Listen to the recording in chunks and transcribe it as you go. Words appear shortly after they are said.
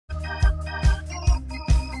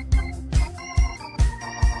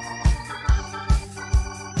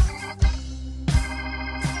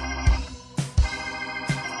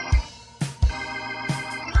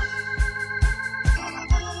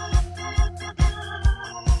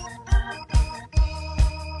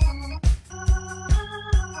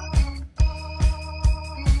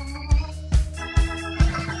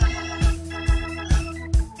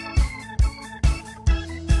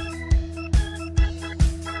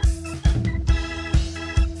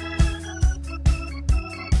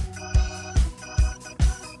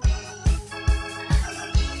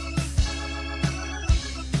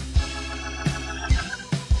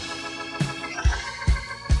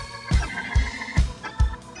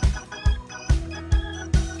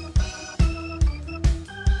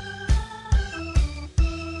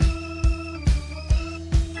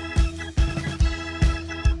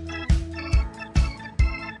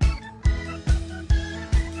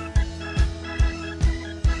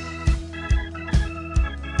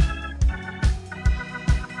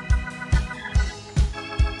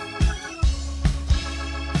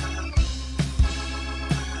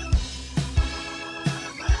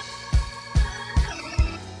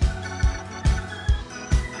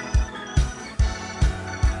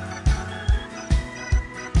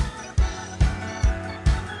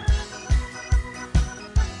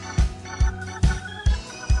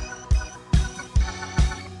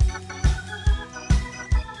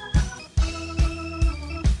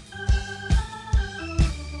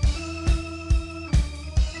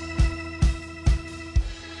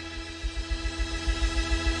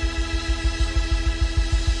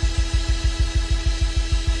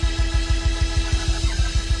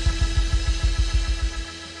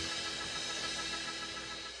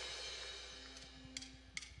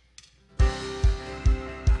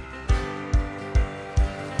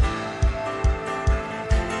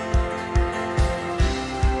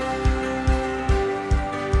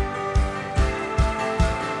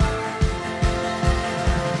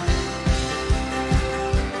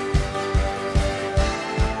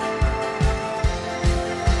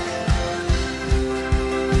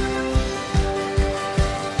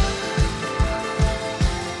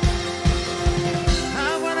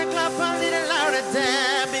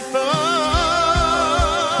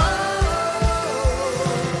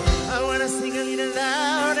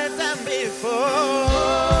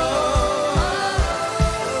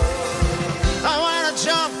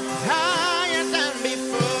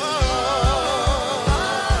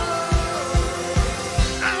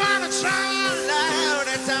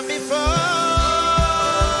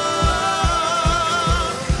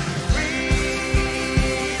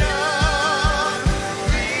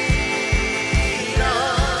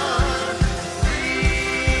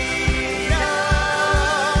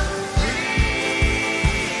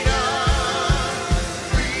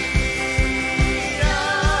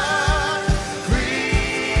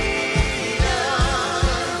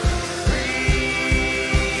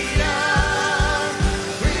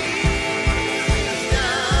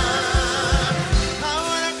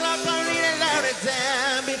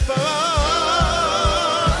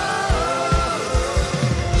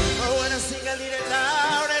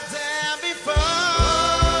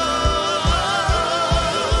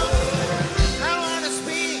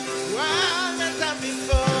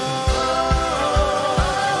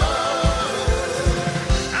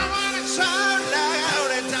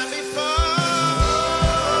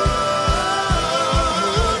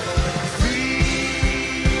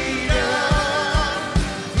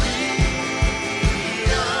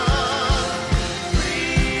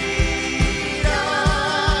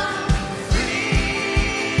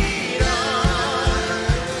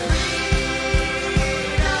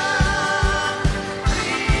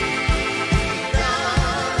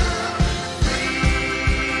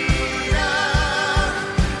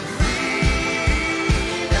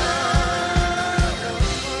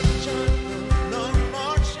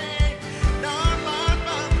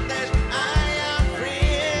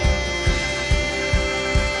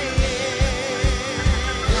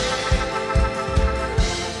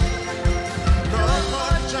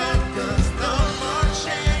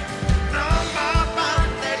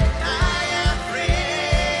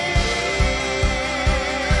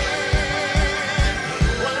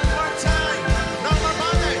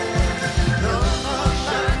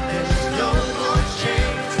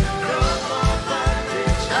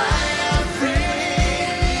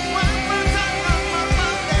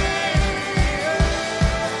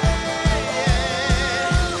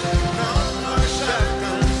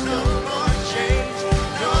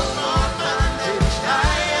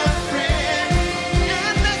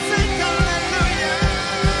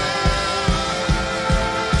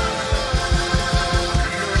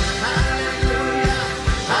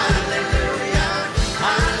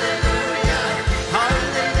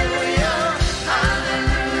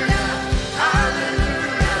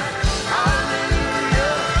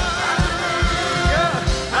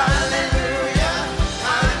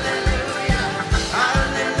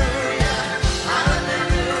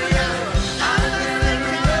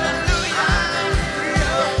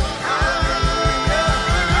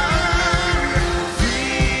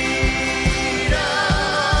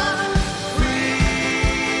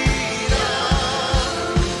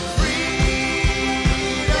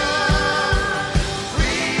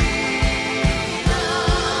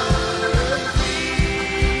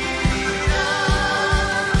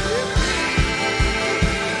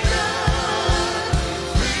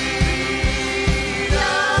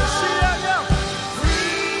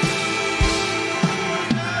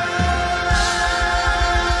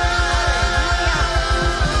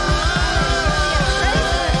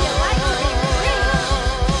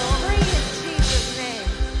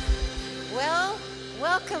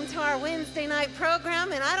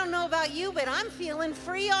but I'm feeling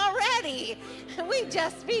free already. We've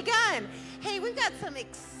just begun. Hey, we've got some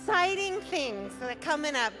exciting things that are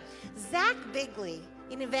coming up. Zach Bigley,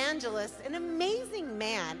 an evangelist, an amazing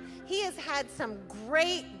man. He has had some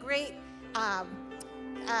great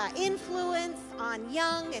influence on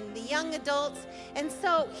young and the young adults. And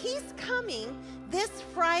so he's coming this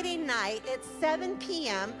Friday night at 7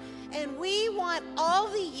 p.m. And we want all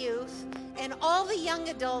the youth and all the young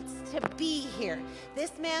adults to be here.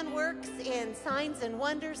 This man works in signs and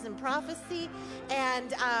wonders and prophecy,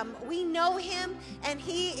 and we know him, and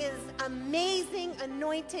he is amazing,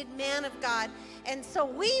 anointed man of God. And so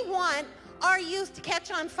we want our youth to catch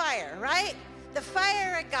on fire, right? The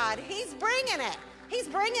fire of God. He's bringing it. He's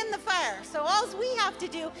bringing the fire. So all we have to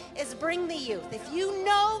do is bring the youth. If you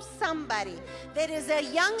know somebody that is a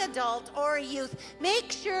young adult or a youth, make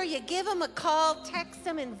sure you give them a call, text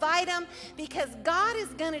them, invite them, because God is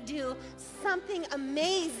going to do something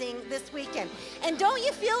amazing this weekend. And don't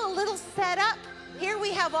you feel a little set up? Here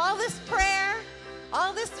we have all this prayer,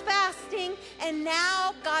 all this fasting, and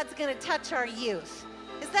now God's going to touch our youth.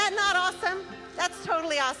 Is that not awesome? That's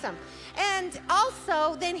totally awesome. And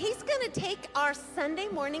also, then he's going to take our Sunday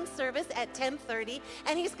morning service at 10:30,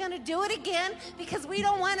 and he's going to do it again because we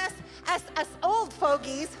don't want us old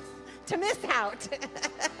fogies to miss out.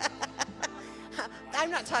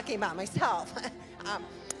 I'm not talking about myself.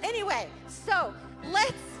 Anyway, so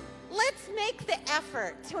let's make the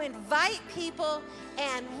effort to invite people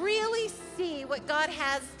and really see what God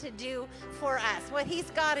has to do for us, what he's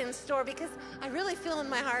got in store, because I really feel in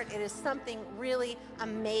my heart it is something really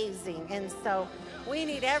amazing. And so we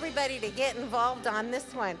need everybody to get involved on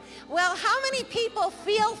this one. Well, how many people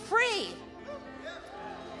feel free?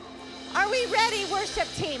 Are we ready, worship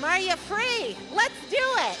team? Are you free? Let's do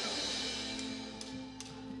it.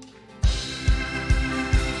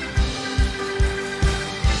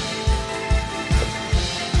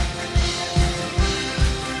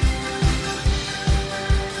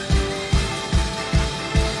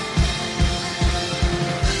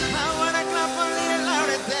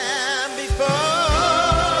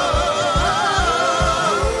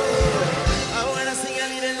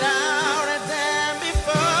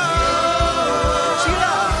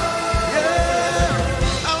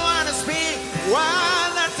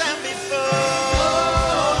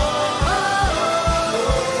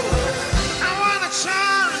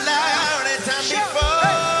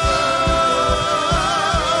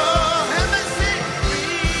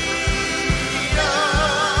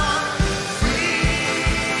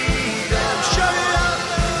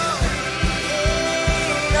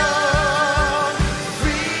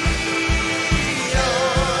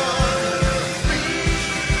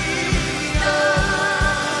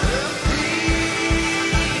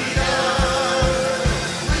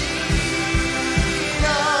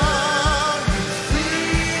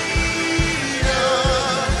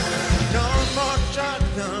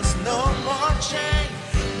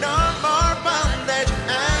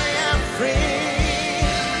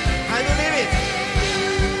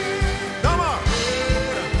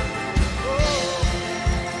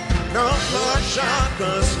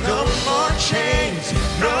 Shackles, no more chains,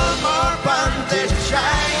 no more bondage,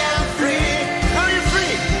 I am free. Are you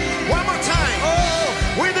free? One more time. Oh,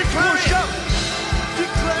 we declare it.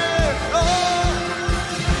 Declare, oh.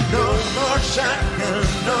 No more shackles,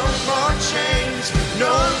 no more chains,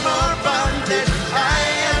 no more bondage, I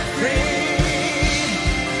am free.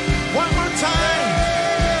 One more time.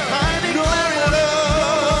 I declare it, Lord.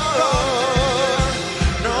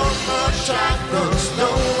 No more shackles, no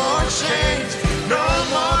more chains, no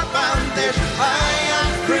more bondage, I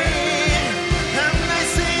am free.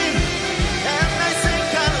 And I sing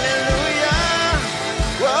hallelujah.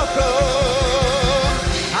 Whoa,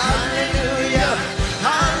 hallelujah,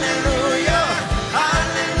 hallelujah,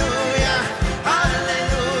 hallelujah.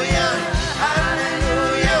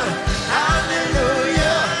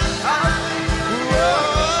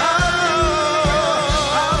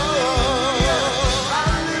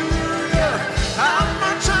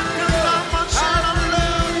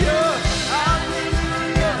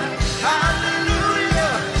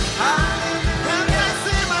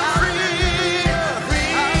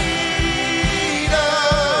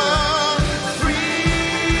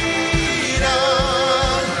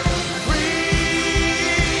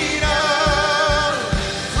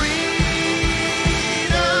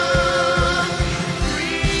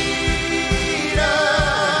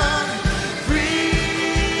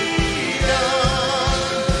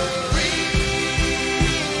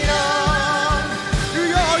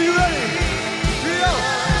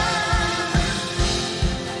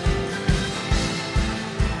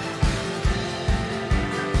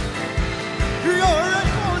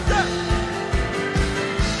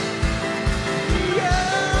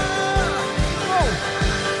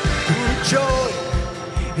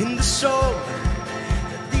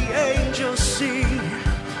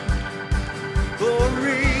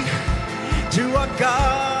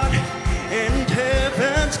 God and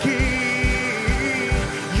heaven's King.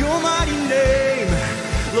 Your mighty name,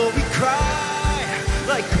 Lord, we cry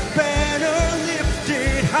like a banner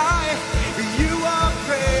lifted high. You are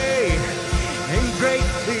great and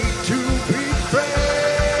greatly to be praised.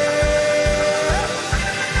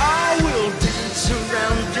 I will dance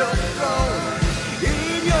around your throne.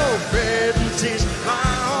 In your presence is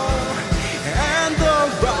my home, and the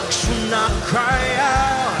rocks will not cry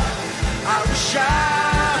out. I will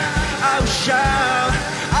shout, I will shout.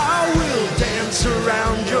 I will dance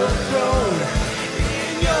around your throne.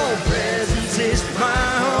 In your presence is my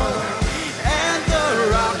home, and the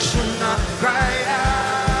rocks will not cry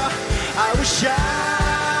out. I will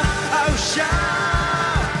shout, I will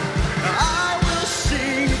shout. I will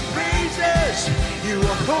sing praises. You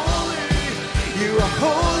are holy, you are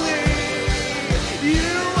holy.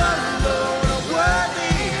 You alone are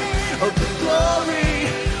worthy of the glory,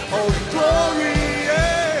 of the glory.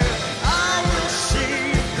 Yeah. I will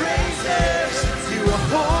sing praises. You are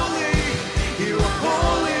holy, you are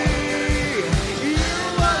holy. You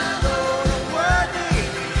alone are worthy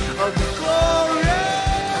of the glory.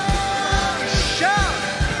 Shout!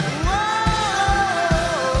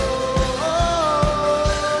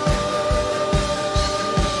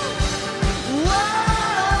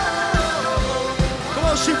 Come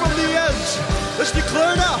on, sing from the ends. Let's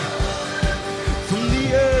declare now. From the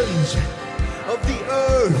ends of the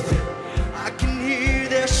earth, I can hear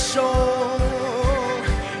their song.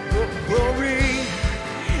 Glory,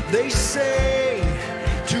 they say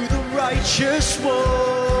to the righteous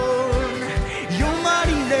one. Your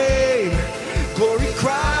mighty name, glory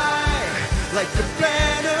cry like the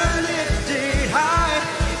banner lifted high.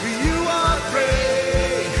 You are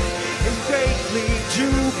great and greatly to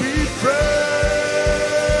be praised.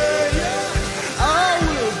 I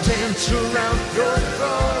will dance around your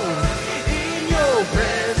throne. In your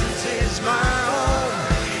presence is my home,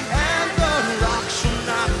 and the rocks will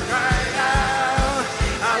not cry out.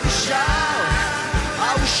 I will shout,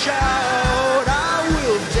 I will shout. I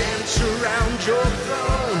will dance around your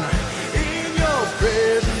throne. In your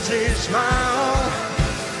presence is my home,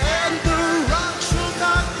 and the rocks will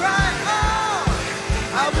not cry out.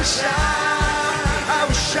 I will shout, I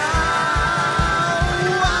will shout.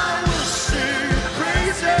 I will sing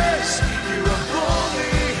praises. You are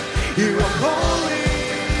holy, you are holy.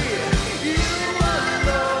 You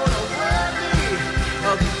alone are worthy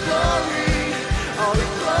of the glory, of the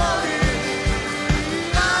glory.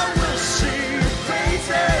 I will sing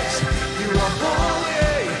praises. You are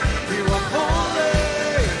holy, you are holy.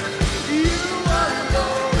 You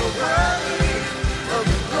alone are worthy of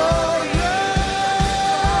the glory.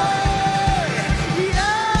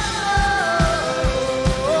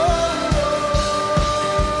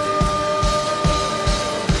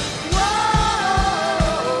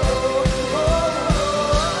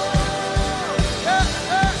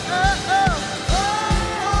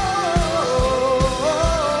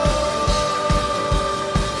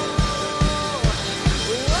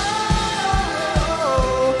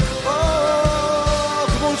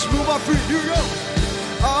 Come on, let's move our feet. Here we go.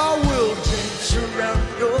 I will dance around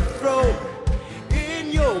your throne.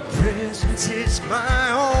 In your presence is my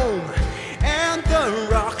home, and the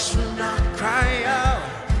rocks will not cry out.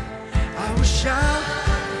 I will shout,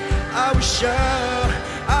 I will shout.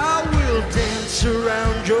 I will dance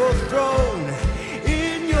around your throne.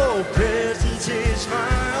 In your presence is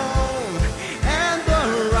my home, and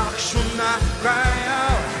the rocks will not cry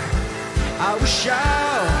out. I will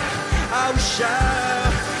shout, I will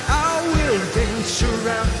shout. I will dance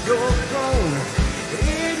around your throne.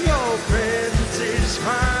 In your presence is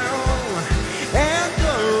my home, and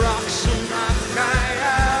the rocks will not cry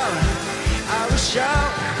out. I will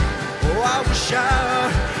shout, oh, I will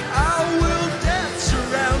shout. I will dance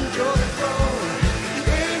around your throne.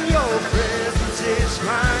 In your presence is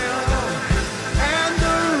my home, and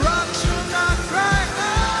the rocks will not cry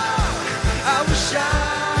out. I will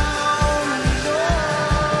shout.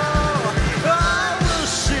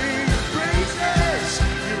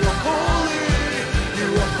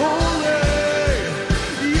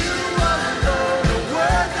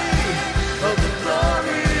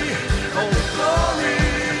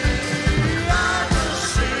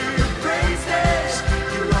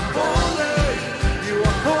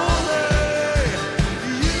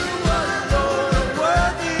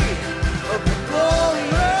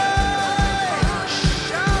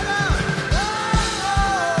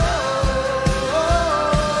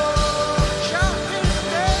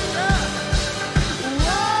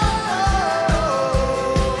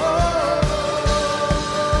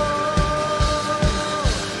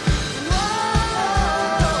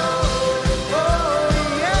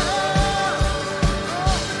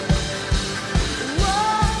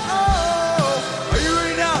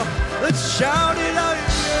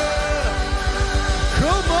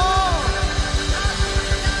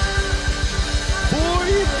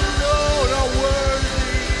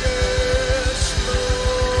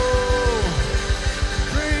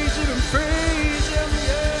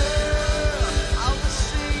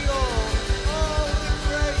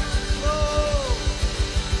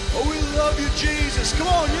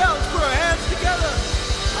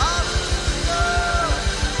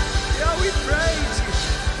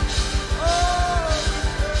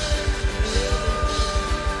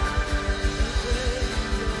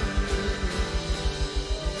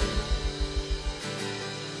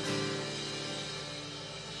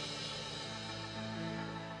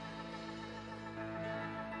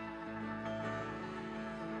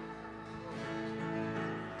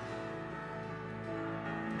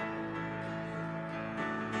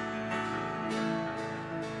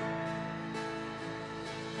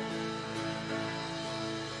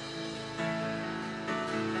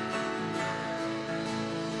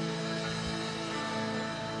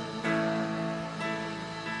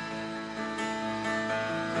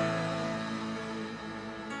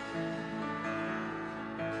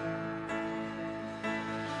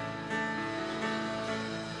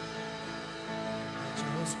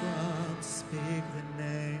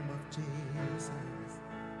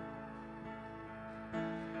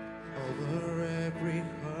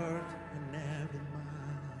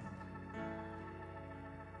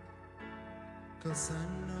 'cause I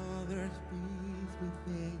know there's peace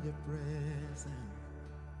within your presence.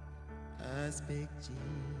 I speak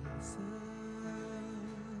Jesus.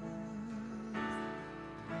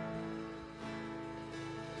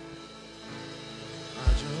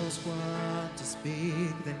 I just want to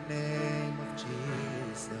speak the name of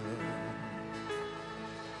Jesus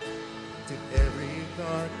till every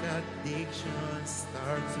dark addiction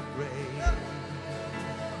starts to break.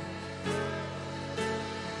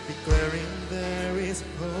 Declaring there is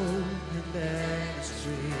hope and there is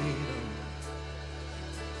freedom.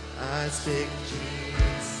 I speak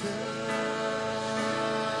Jesus.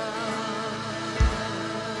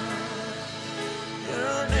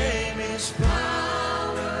 Your name is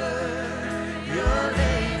power. Your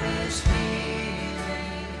name is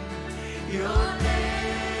healing. Your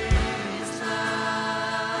name is life.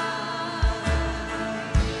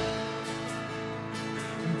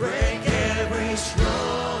 Break every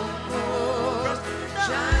stronghold.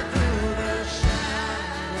 Shine through the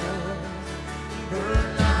shadows. Burn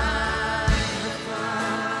like a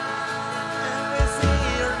fire. And we see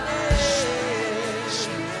your name.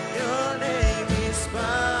 Your name is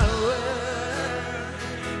power.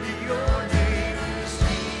 Your name is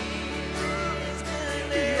healing.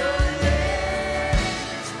 Your name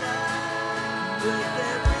is life. Break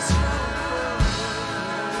every stronghold.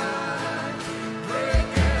 Break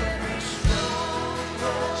every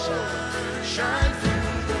stronghold. Shine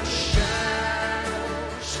through the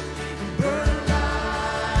shadows. Burn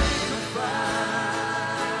like a fire.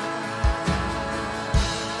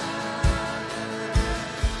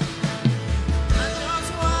 I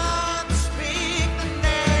just want to speak the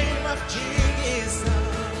name of Jesus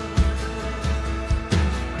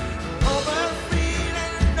over fear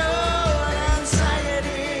and all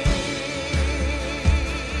anxiety.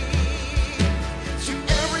 To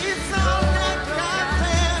every thought that got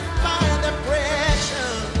left by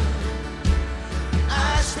depression,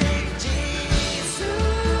 I speak Jesus.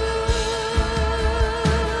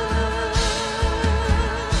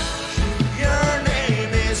 Your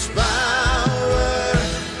name is power.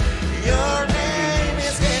 Your name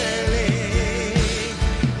is healing.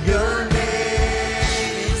 Your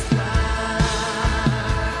name is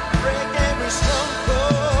life. Break every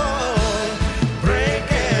stronghold. Break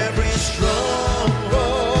every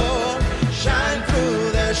stronghold. Shine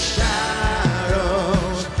through the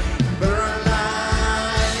shadows. Burn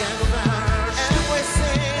like a fire. And we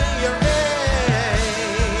sing your name.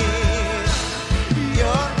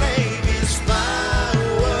 Your name is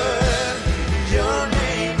power. Your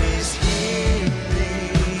name is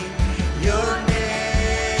healing. Your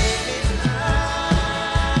name is life.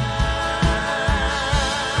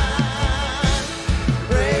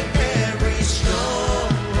 Break every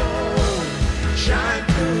stronghold. Shine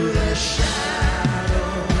through the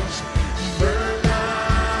shadows. Burn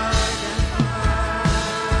like a fire.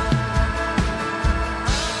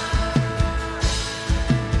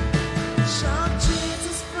 Shout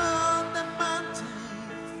Jesus from the mountain.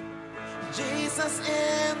 Jesus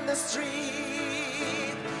in the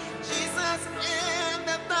street. Jesus in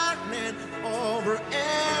the darkness over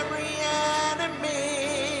every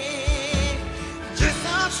enemy.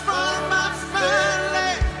 Jesus for my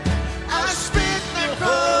family. I speak the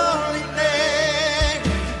holy name.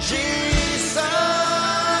 Jesus.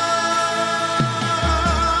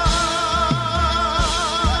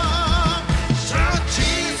 Shout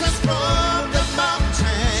Jesus from the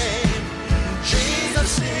mountain.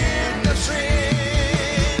 Jesus in the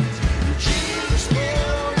street. Jesus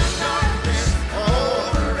in the darkness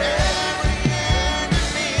over every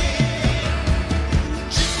enemy.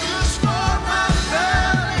 Jesus for my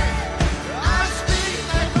family.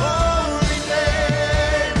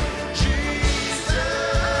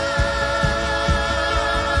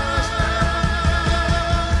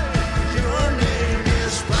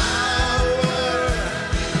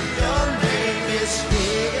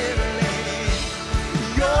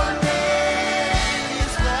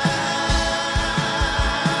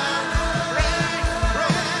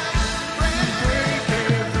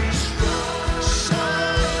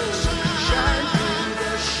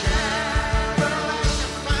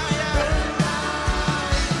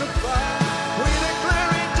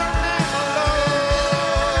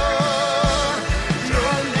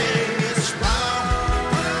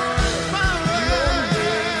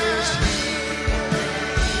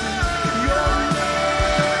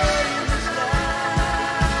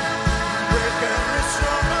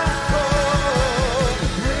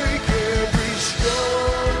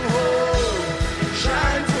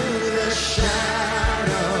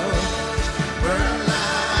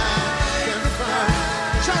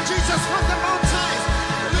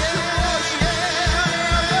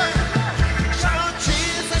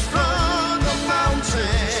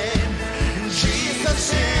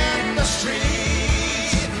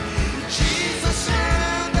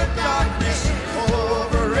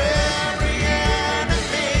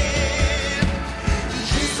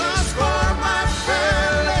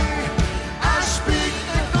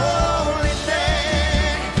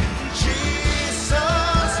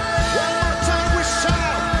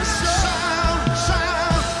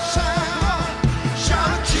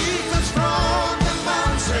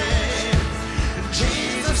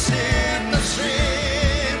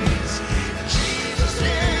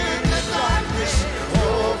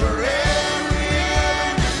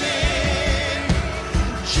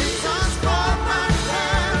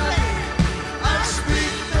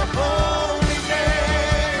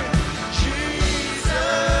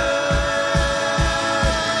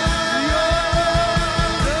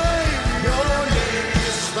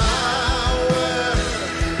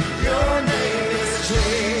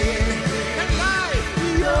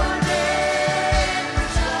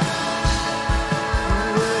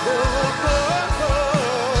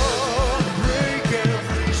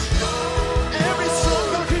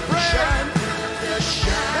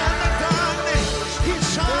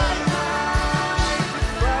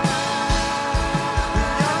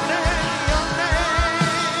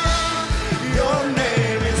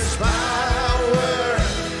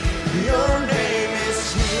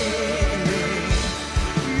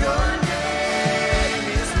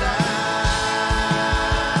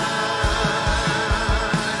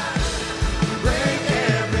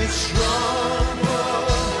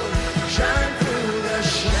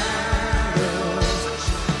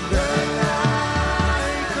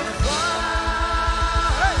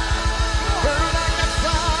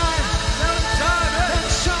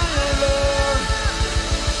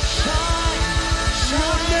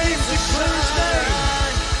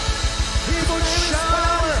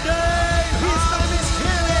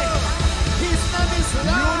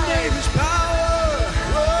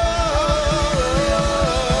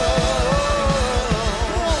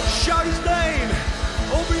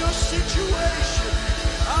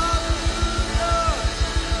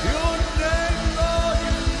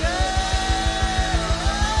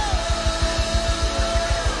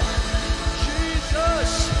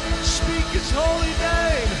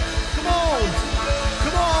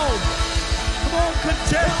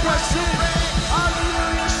 depression.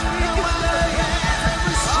 Hallelujah. Speak His name.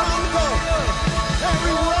 Every stronghold,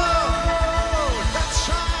 every wall that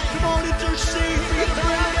shines. Come on, intercede. Begin to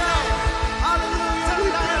break out. Hallelujah. We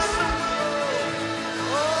bless Him.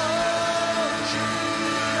 Oh, Jesus.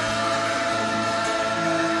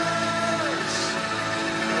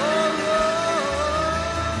 Oh,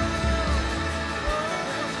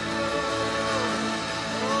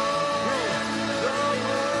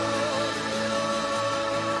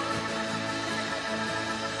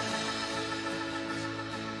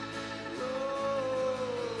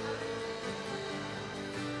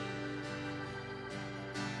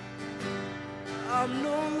 I'm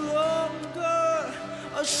no longer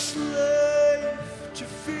a slave to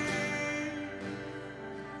fear.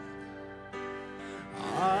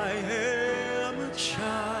 I am a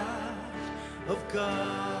child of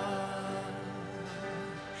God.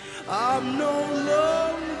 I'm no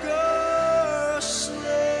longer a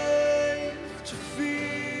slave to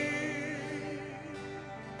fear.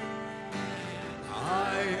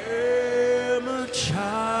 I am a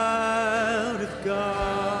child of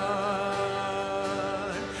God.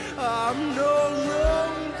 I'm no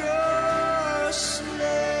longer a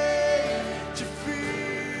slave to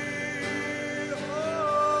fear.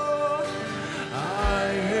 Oh, I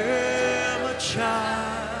am a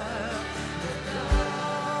child of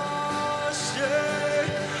God. Say,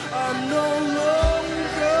 I'm no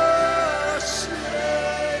longer a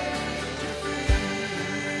slave to fear.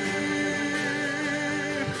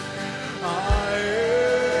 I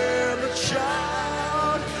am a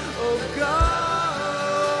child of God.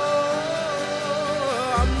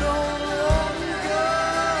 I'm no longer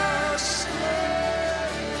a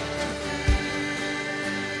slave to fear.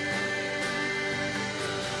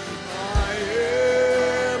 I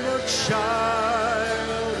am a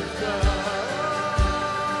child of God.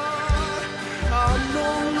 I'm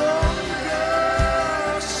no longer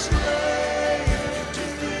a slave to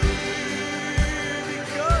fear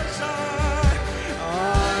because I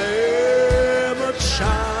am a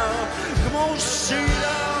child. Come on, sing it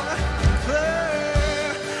out.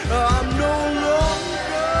 There. I'm no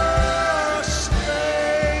longer a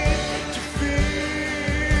slave to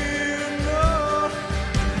fear. No,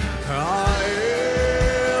 I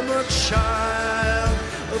am a child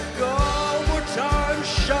of God. One more time,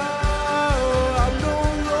 shout. I'm no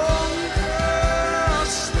longer a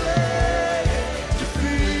slave to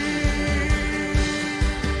fear.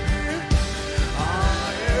 I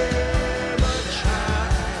am a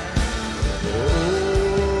child.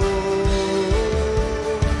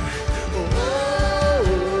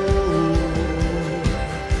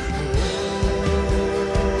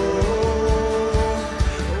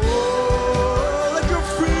 Let your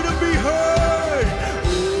freedom be heard.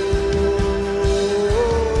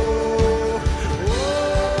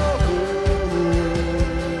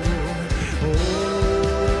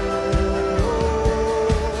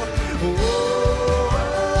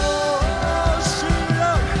 Sing it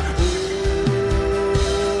up.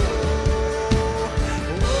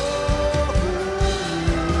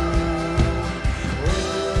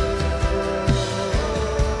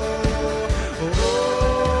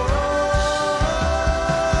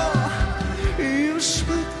 You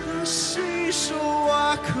split the sea so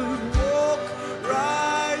I could walk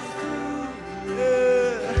right through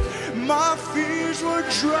it. My fears were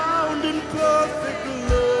drowned in perfect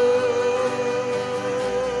love.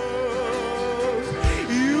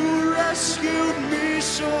 You rescued me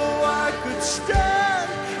so I could stand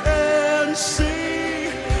and see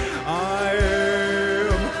I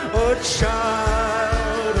am a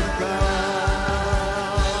child of God.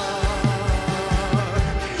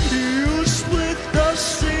 You split the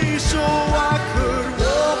sea so I could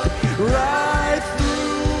walk right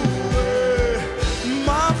through it.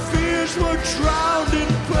 My fears were drowned in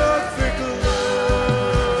perfect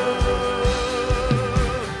love.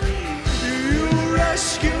 You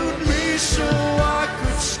rescued me so I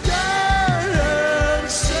could stand and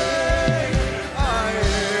say I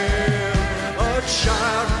am a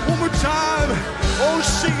child. One more time. Oh,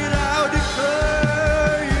 sing it out,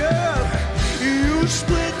 declare, yeah. You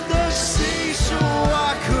split the sea so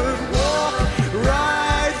I could walk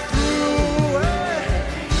right through it.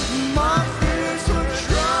 My fears were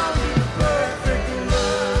drowned in perfect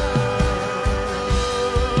love.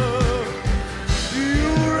 You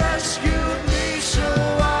rescued me so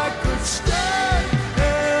I could stand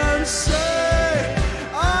and say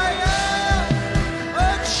I am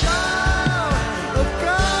a child of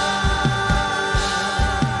God.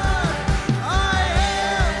 I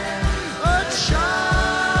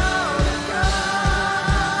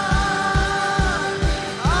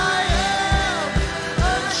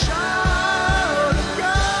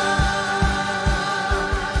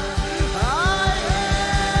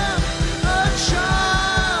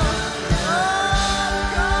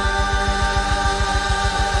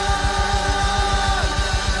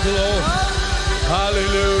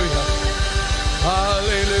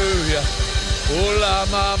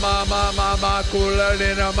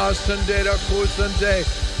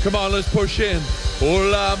Come on, let's push in.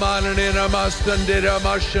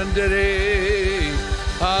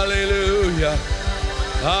 Hallelujah.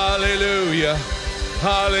 Hallelujah.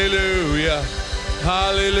 Hallelujah.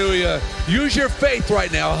 Hallelujah. Use your faith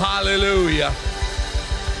right now. Hallelujah.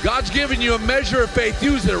 God's given you a measure of faith.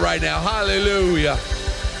 Use it right now. Hallelujah.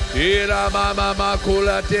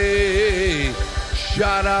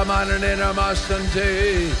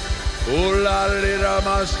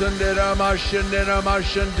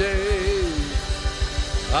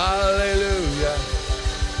 Hallelujah.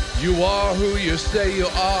 You are who you say you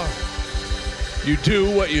are. You do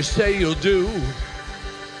what you say you'll do.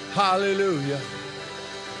 Hallelujah.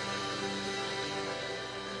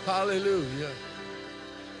 Hallelujah.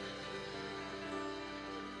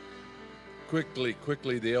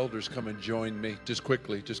 Quickly, the elders come and join me. Just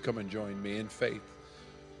quickly, just come and join me in faith.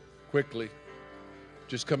 Quickly,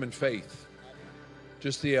 just come in faith.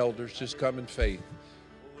 Just the elders, just come in faith.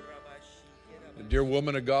 And dear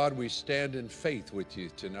woman of God, we stand in faith with you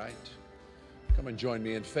tonight. Come and join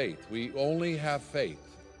me in faith. We only have faith.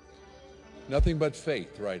 Nothing but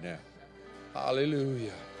faith right now.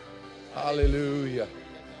 Hallelujah. Hallelujah.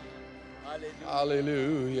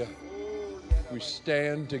 Hallelujah. We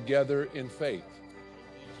stand together in faith.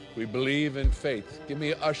 We believe in faith. Give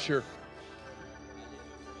me an usher.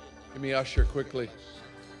 Give me an usher quickly.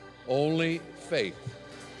 Only faith.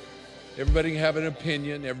 Everybody can have an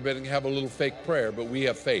opinion. Everybody can have a little fake prayer, but we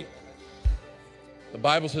have faith. The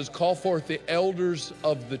Bible says, call forth the elders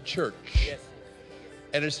of the church. Yes.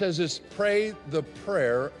 And it says this, pray the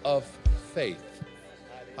prayer of faith.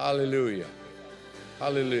 Hallelujah.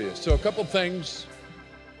 Hallelujah. So a couple things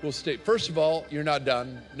we'll state. First of all, you're not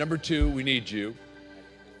done. Number two, we need you.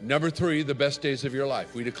 Number three, the best days of your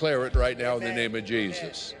life. We declare it right now in the name of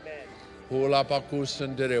Jesus.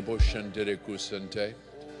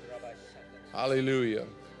 Hallelujah.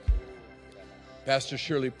 Pastor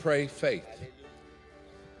Shirley, pray faith.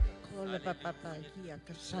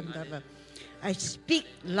 I speak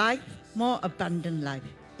life, more abundant life,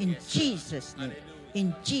 in Jesus' name.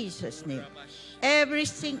 In Jesus' name. Every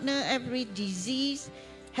sickness, every disease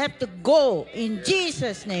have to go in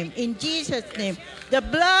Jesus' name. In Jesus' name. The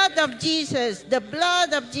blood of Jesus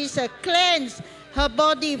cleanse her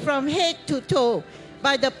body from head to toe.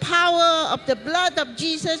 By the power of the blood of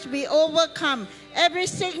Jesus, we overcome every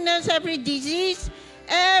sickness, every disease,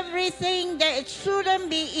 everything that shouldn't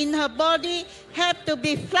be in her body have to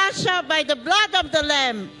be flushed out by the blood of the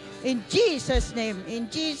Lamb. In Jesus' name, in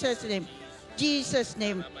Jesus' name, Jesus'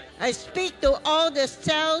 name. I speak to all the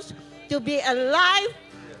cells to be alive,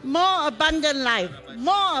 more abundant life,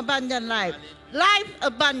 more abundant life, life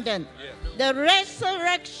abundant. The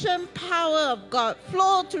resurrection power of God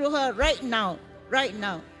flow through her right now, right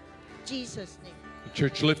now. Jesus' name.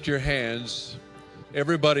 Church, lift your hands.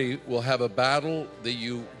 Everybody will have a battle that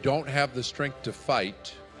you don't have the strength to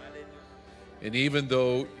fight. And even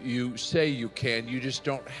though you say you can, you just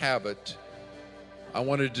don't have it. I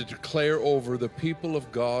wanted to declare over the people of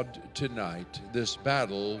God tonight, this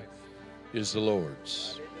battle is the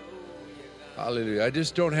Lord's. Hallelujah. I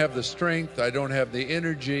just don't have the strength. I don't have the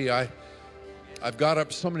energy. I've got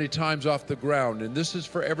up so many times off the ground. And this is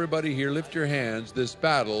for everybody here. Lift your hands. This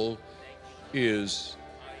battle is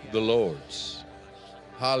the Lord's.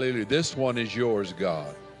 Hallelujah. This one is yours,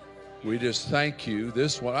 God. We just thank you.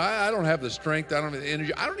 This one, I don't have the strength. I don't have the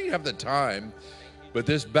energy. I don't even have the time. But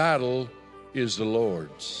this battle is the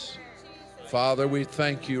Lord's. Father, we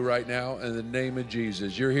thank you right now in the name of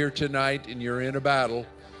Jesus. You're here tonight and you're in a battle.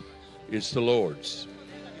 It's the Lord's.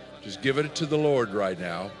 Just give it to the Lord right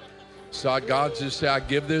now. So God just say, I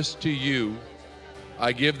give this to you.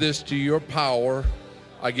 I give this to your power.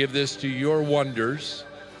 I give this to your wonders.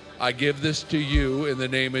 I give this to you in the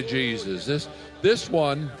name of Jesus. This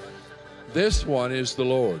one is the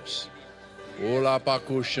Lord's.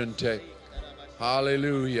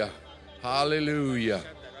 Hallelujah. Hallelujah.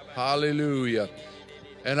 Hallelujah.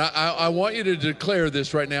 And I want you to declare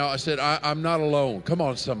this right now. I said, I'm not alone. Come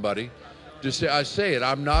on, somebody. Just say, I say it.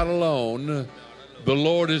 I'm not alone. The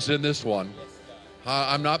Lord is in this one.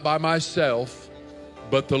 I'm not by myself,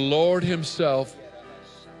 but the Lord himself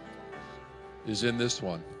is in this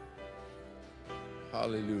one.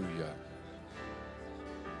 Hallelujah.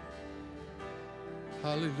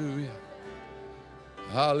 Hallelujah.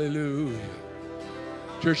 Hallelujah.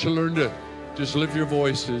 Church, learn to just lift your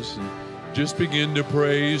voices and just begin to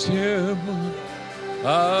praise him.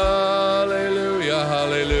 Hallelujah,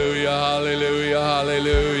 hallelujah, hallelujah,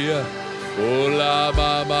 hallelujah. Oh la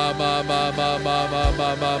ma ma ma ma ma ma ma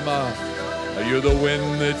ma ma ma. You're the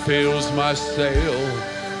wind that fills my sail.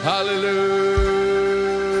 Hallelujah.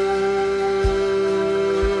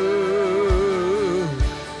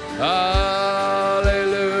 Hallelujah.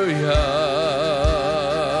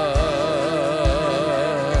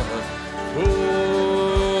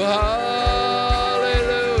 Oh,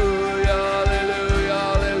 hallelujah, hallelujah,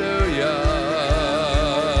 hallelujah.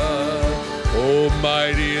 Oh,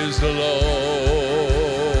 mighty is the Lord.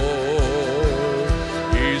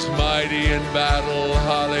 He's mighty in battle.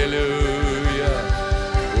 Hallelujah.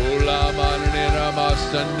 Ula manina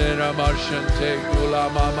masandina mashante. Ula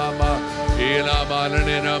mama. Ila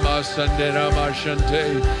manina masandina mashante.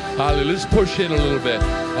 Hallelujah. Let's push in a little bit.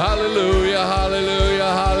 Hallelujah.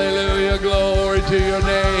 Hallelujah. Hallelujah. Glory to your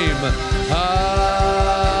name.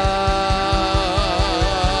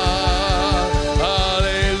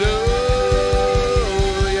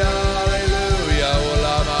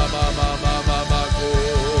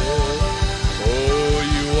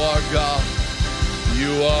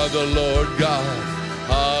 You are the Lord God.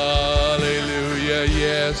 Hallelujah.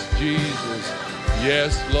 Yes, Jesus.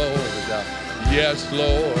 Yes, Lord. Yes,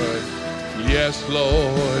 Lord. Yes,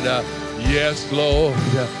 Lord. Yes, Lord.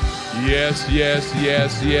 Yes, yes,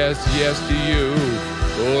 yes, yes, yes to you.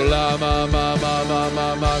 Ola mama mama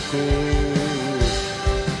mama ku.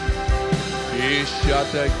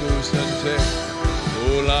 Ishate kusante.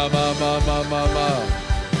 Ola mama mama mama.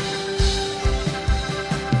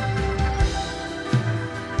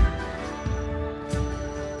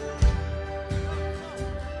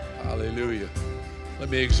 Hallelujah. Let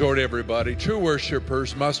me exhort everybody. True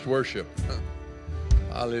worshipers must worship.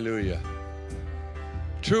 Hallelujah.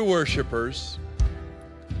 True worshipers.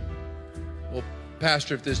 Well,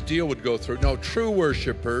 Pastor, if this deal would go through. No, true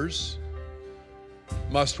worshipers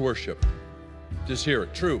must worship. Just hear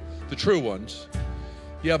it. True. The true ones.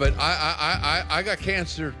 Yeah, but I got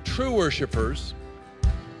cancer. True worshipers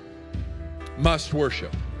must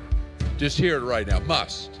worship. Just hear it right now.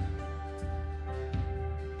 Must.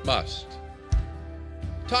 Must.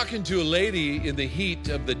 Talking to a lady in the heat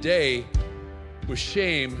of the day with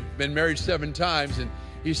shame, been married 7 times, and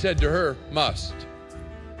he said to her, must.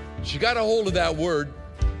 She got a hold of that word,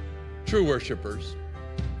 true worshipers.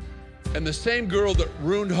 And the same girl that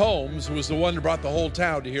ruined homes was the one that brought the whole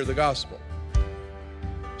town to hear the gospel.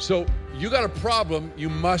 So you got a problem, you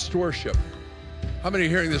must worship. How many are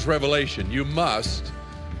hearing this revelation? You must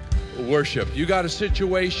worship. You got a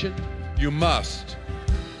situation, you must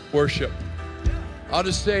worship. I'll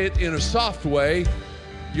just say it in a soft way.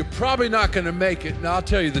 You're probably not going to make it. And I'll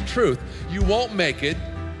tell you the truth. You won't make it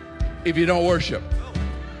if you don't worship.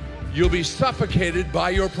 You'll be suffocated by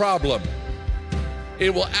your problem.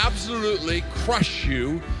 It will absolutely crush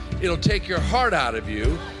you. It'll take your heart out of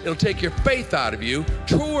you. It'll take your faith out of you.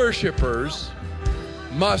 True worshipers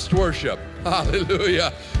must worship.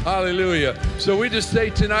 Hallelujah. Hallelujah. So we just say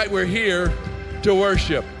tonight we're here to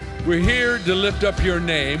worship. We're here to lift up your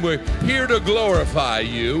name. We're here to glorify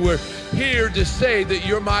you. We're here to say that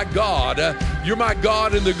you're my God. You're my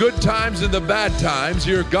God in the good times and the bad times.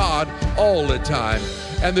 You're God all the time.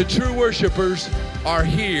 And the true worshipers are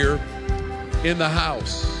here in the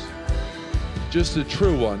house. Just the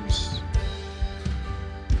true ones.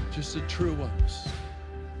 Just the true ones.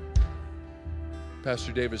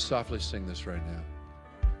 Pastor David, softly sing this right now.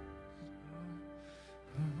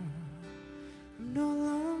 I'm no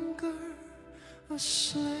longer a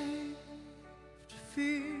slave to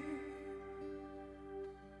fear.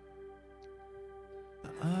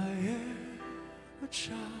 I am a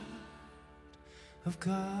child of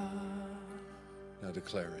God. Now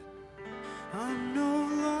declare it. I'm no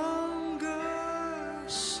longer a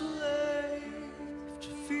slave to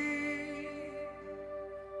fear.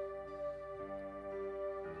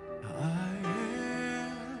 I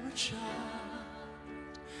am a child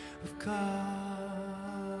of God.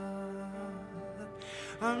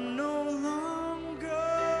 I'm no longer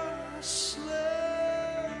a slave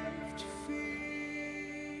to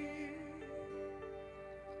fear.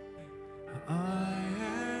 I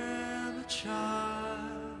am a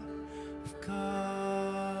child of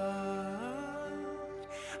God.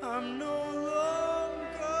 I'm no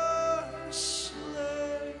longer a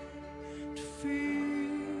slave to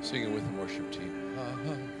fear. Sing it with the worship team.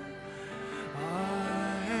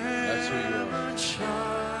 That's who you are. a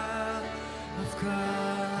child of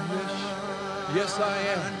God. Yes, I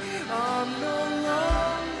am. I'm no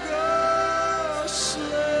longer a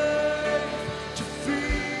slave to fear.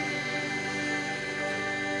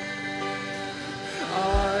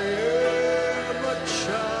 I am a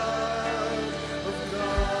child of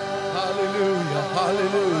God. Hallelujah.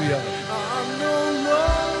 Hallelujah. I'm no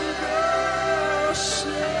longer a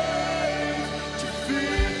slave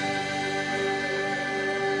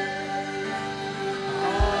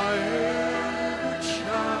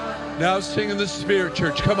Now sing in the Spirit,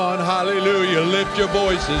 church. Come on, hallelujah. Lift your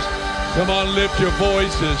voices. Come on, lift your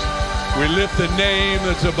voices. We lift the name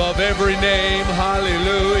that's above every name.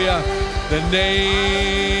 Hallelujah. The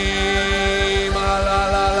name. Hallelujah.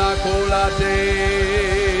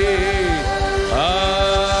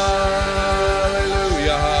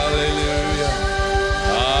 Hallelujah.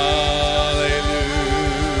 Hallelujah. Hallelujah.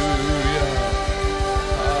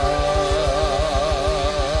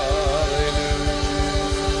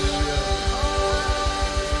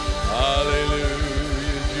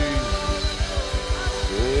 Hallelujah, Jesus.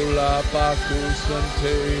 Ola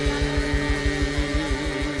Pakusante.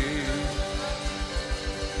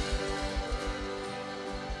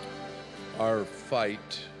 Our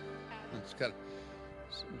fight. It's got.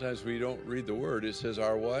 Sometimes we don't read the word. It says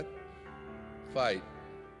our what? Fight.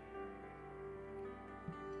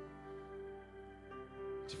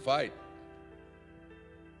 It's a fight.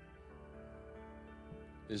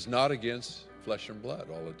 Is not against flesh and blood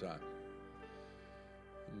all the time.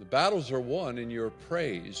 And the battles are won in your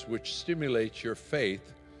praise, which stimulates your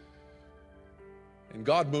faith. And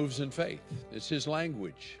God moves in faith. It's His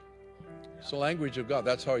language. It's the language of God.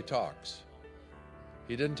 That's how He talks.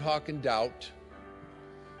 He didn't talk in doubt.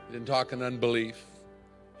 He didn't talk in unbelief.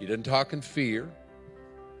 He didn't talk in fear.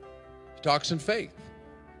 He talks in faith.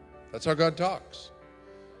 That's how God talks.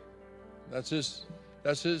 That's His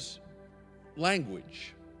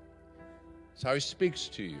language. That's how He speaks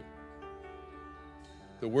to you.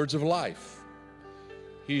 The words of life.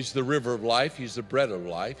 He's the river of life. He's the bread of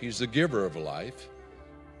life. He's the giver of life.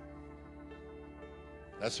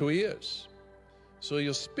 That's who He is. So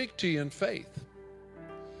He'll speak to you in faith.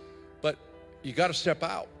 But you got to step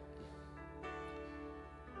out.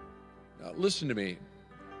 Now, listen to me.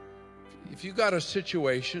 If you got a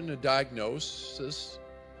situation, a diagnosis,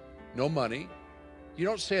 no money, you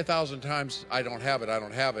don't say 1,000 times, I don't have it, and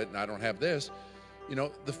I don't have this. You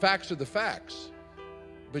know, the facts are the facts.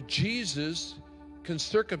 But Jesus can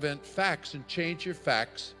circumvent facts and change your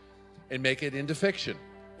facts and make it into fiction.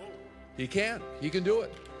 He can. He can do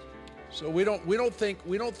it. So we don't think,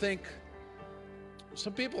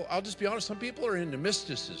 some people, I'll just be honest, some people are into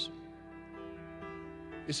mysticism.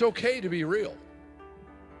 It's okay to be real.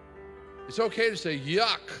 It's okay to say,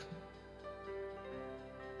 yuck.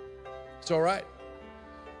 It's all right.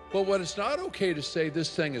 But what it's not okay to say,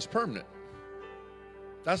 this thing is permanent.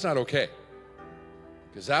 That's not okay.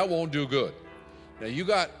 Because that won't do good. Now you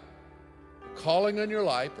got a calling on your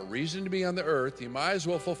life, a reason to be on the earth, you might as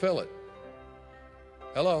well fulfill it.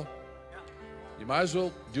 Hello? You might as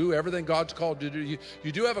well do everything God's called you to do.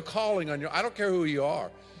 You do have a calling on your, I don't care who you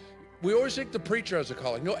are. We always think the preacher has a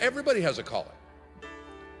calling. No, everybody has a calling.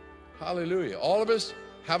 Hallelujah. All of us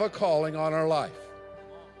have a calling on our life.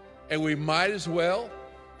 And we might as well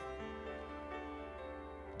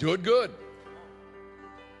do it good.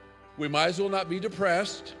 We might as well not be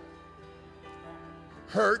depressed,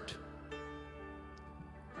 hurt,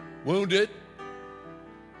 wounded,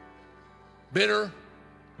 bitter,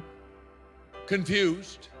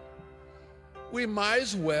 confused. We might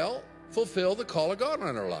as well fulfill the call of God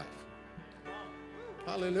on our life.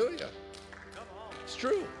 Hallelujah. It's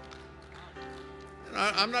true. And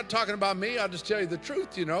I'm not talking about me. I'll just tell you the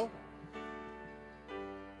truth, you know.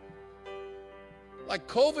 Like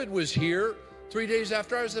COVID was here 3 days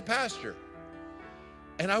after I was the pastor.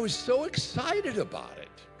 And I was so excited about it.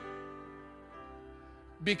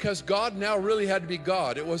 Because God now really had to be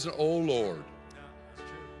God. It wasn't, oh Lord.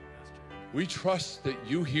 We trust that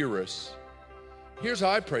you hear us. Here's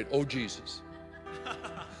how I prayed. Oh, Jesus.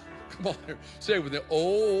 Come on, say it with me.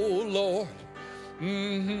 Oh, Lord.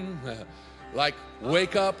 Like,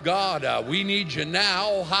 wake up, God. We need you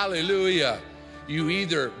now. Hallelujah. You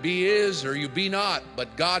either be is or you be not.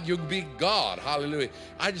 But God, you be God. Hallelujah.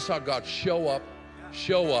 I just saw God show up,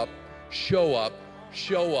 show up, show up,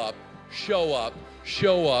 show up, show up,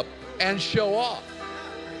 show up, and show off.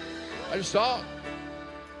 I just saw him.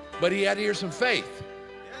 But he had to hear some faith.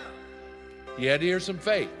 He had to hear some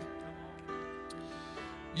faith.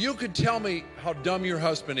 You could tell me how dumb your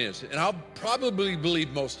husband is, and I'll probably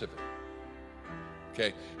believe most of it.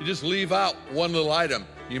 Okay? You just leave out one little item.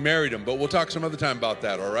 You married him, but we'll talk some other time about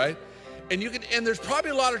that, all right? And there's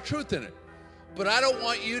probably a lot of truth in it. But I don't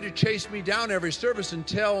want you to chase me down every service and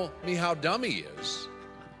tell me how dumb he is.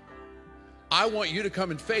 I want you to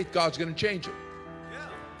come in faith. God's going to change him.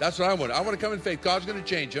 That's what I want. I want to come in faith. God's going to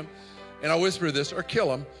change him. And I'll whisper this or kill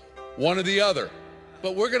him, one or the other.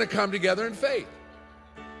 But we're going to come together in faith.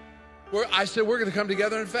 I said we're going to come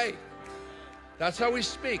together in faith. That's how we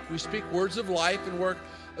speak. We speak words of life and work.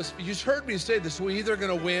 You've heard me say this. We're either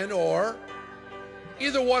going to win or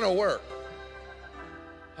either one will work.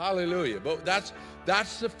 Hallelujah. But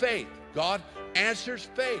that's the faith. God answers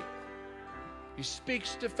faith. He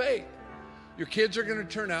speaks to faith. Your kids are going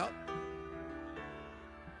to turn out.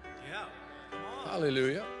 Yeah. Come on.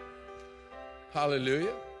 Hallelujah.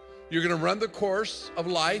 Hallelujah. You're going to run the course of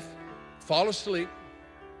life, fall asleep.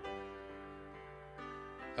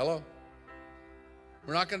 Hello?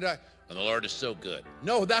 We're not going to die. And the Lord is so good.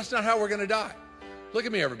 No, that's not how we're going to die. Look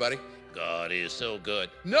at me, everybody. God is so good.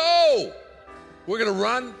 No! We're going to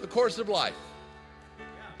run the course of life.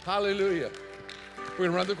 Hallelujah. We're going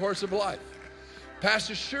to run the course of life.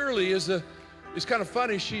 Pastor Shirley is kind of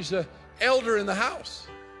funny. She's an elder in the house.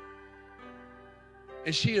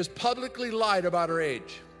 And she has publicly lied about her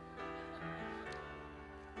age.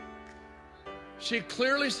 She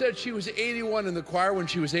clearly said she was 81 in the choir when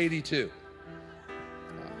she was 82.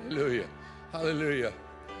 Hallelujah. Hallelujah.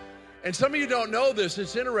 And some of you don't know this.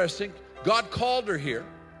 It's interesting. God called her here.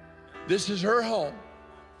 This is her home.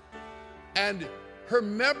 And her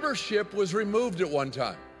membership was removed at one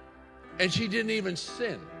time. And she didn't even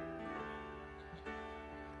sin.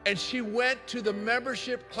 And she went to the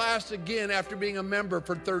membership class again after being a member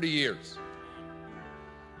for 30 years.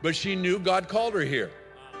 But she knew God called her here.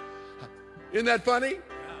 Isn't that funny?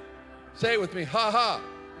 Say it with me. Ha ha.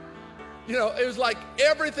 You know, it was like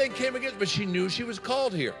everything came against, but she knew she was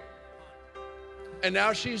called here. And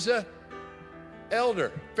now she's a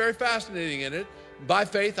elder. Very fascinating in it. By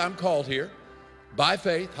faith, I'm called here. By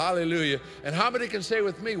faith, hallelujah. And how many can say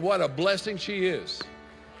with me, what a blessing she is?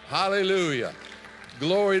 Hallelujah.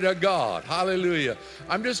 Glory to God. Hallelujah.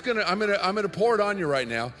 I'm gonna pour it on you right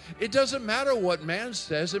now. It doesn't matter what man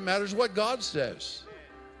says, it matters what God says.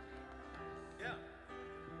 Yeah.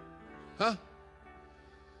 Huh?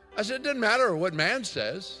 I said, it doesn't matter what man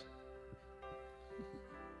says.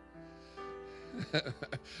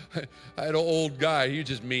 I had an old guy, he was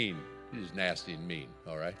just mean. He was nasty and mean,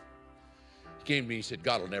 all right? He came to me, he said,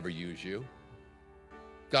 God will never use you.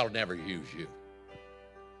 God will never use you.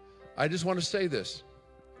 I just want to say this.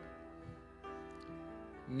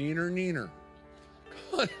 Neener, neener.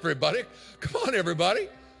 Come on, everybody. Come on, everybody.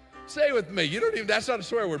 Say it with me. You don't even, that's not a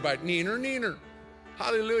swear word, but neener, neener.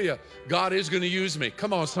 Hallelujah. God is going to use me.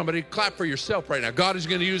 Come on, somebody. Clap for yourself right now. God is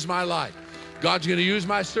going to use my life. God's going to use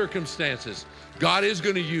my circumstances. God is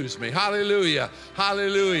going to use me. Hallelujah.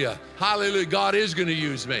 Hallelujah. Hallelujah. God is going to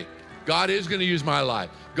use me. God is going to use my life.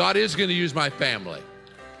 God is going to use my family.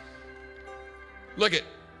 Look at,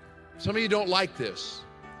 some of you don't like this,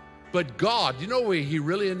 but God, you know where He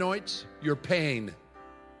really anoints? Your pain.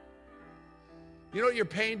 You know what your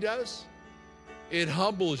pain does? It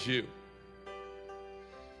humbles you.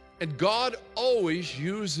 And God always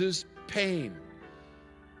uses pain.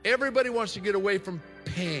 Everybody wants to get away from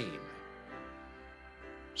pain.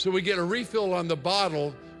 So we get a refill on the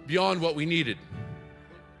bottle beyond what we needed.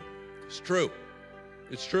 It's true.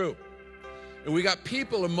 It's true. And we got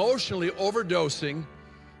people emotionally overdosing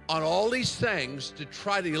on all these things to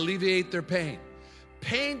try to alleviate their pain.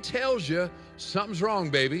 Pain tells you something's wrong,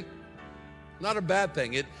 baby. Not a bad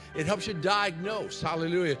thing. It helps you diagnose.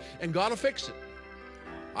 Hallelujah. And God will fix it.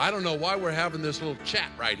 I don't know why we're having this little chat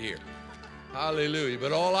right here. Hallelujah.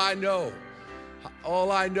 But all I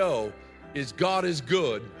know is God is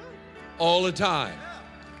good all the time.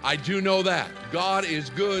 I do know that. God is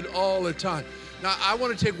good all the time. Now, I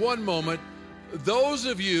want to take one moment. Those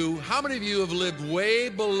of you, how many of you have lived way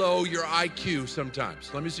below your IQ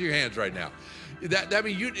sometimes? Let me see your hands right now. That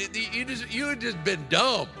means you had just been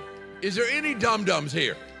dumb. Is there any dum-dums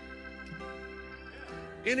here?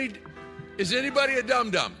 Is anybody a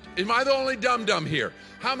dum-dum? Am I the only dum-dum here?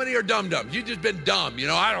 How many are dum-dums? You've just been dumb. You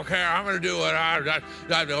know, I don't care. I'm going to do what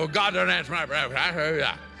God don't answer my prayer.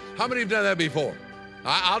 How many have done that before?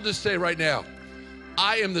 I'll just say right now,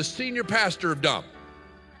 I am the senior pastor of dumb.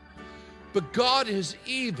 But God has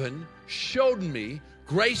even showed me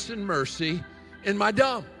grace and mercy in my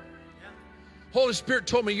dumb. Holy Spirit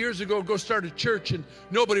told me years ago, go start a church, and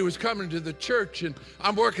nobody was coming to the church, and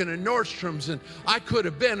I'm working in Nordstrom's, and I could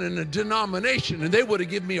have been in a denomination, and they would have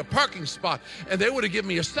given me a parking spot, and they would have given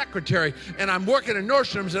me a secretary, and I'm working in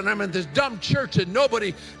Nordstrom's, and I'm in this dumb church that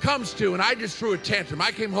nobody comes to, and I just threw a tantrum.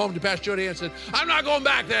 I came home to Pastor Jody and said, I'm not going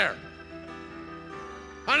back there.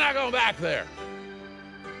 I'm not going back there.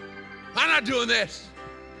 I'm not doing this.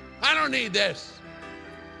 I don't need this.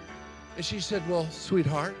 And she said, well,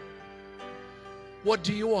 sweetheart, what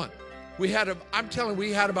do you want? I'm telling you,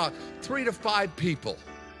 we had about 3 to 5 people.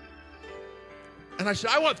 And I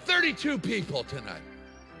said, I want 32 people tonight.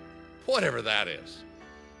 Whatever that is.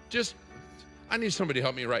 I need somebody to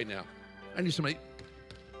help me right now. I need somebody.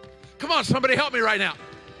 Come on, somebody help me right now.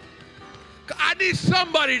 I need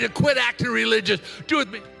somebody to quit acting religious. Do it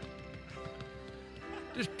with me.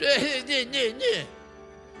 Just,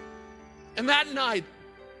 and that night,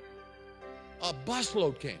 a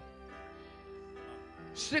busload came.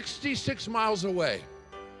 66 miles away.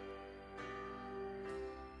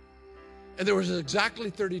 And there was exactly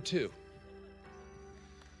 32.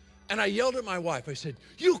 And I yelled at my wife. I said,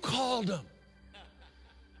 you called them.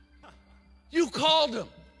 You called them.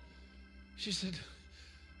 She said,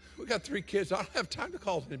 we got 3 kids. I don't have time to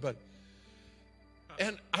call anybody.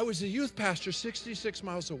 And I was a youth pastor 66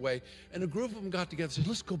 miles away, and a group of them got together and said,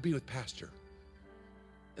 let's go be with Pastor.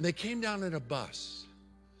 And they came down in a bus.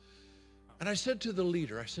 And I said to the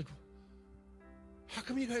leader, I said, how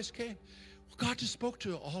come you guys came? Well, God just spoke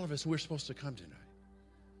to all of us, and we're supposed to come tonight.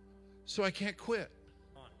 So I can't quit.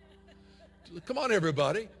 Come on,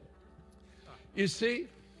 everybody. You see,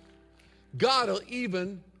 God will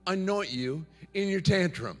even anoint you in your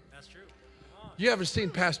tantrum. That's true. You haven't seen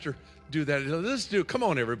Pastor do that. Let's do it. Come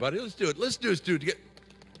on, everybody. Let's do it. Let's do it.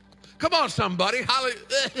 Come on, somebody.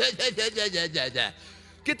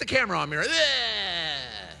 Get the camera on me.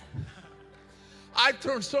 I've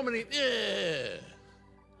thrown so many.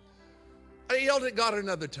 I yelled at God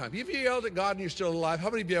another time. Have you yelled at God and you're still alive? How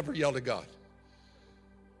many of you ever yelled at God?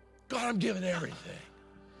 God, I'm giving everything.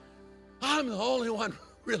 I'm the only one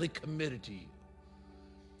really committed to you.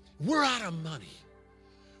 We're out of money.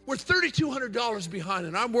 We're $3,200 behind,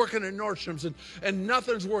 and I'm working at Nordstrom's, and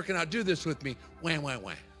nothing's working out. Do this with me. Wham, wham,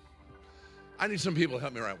 wham. I need some people to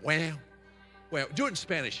help me right. Wham, wham. Do it in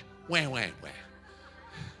Spanish. Wham, wham, wham.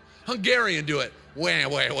 Hungarian, do it.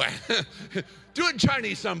 Wham, wham, wham. Do it in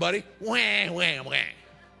Chinese, somebody. Wham, wham, wham.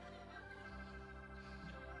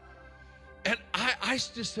 And I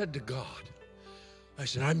just said to God, I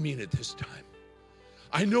said, I mean it this time.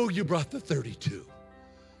 I know you brought the 32,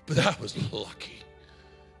 but that was lucky.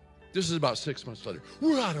 This is about 6 months later.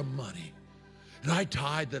 We're out of money. And I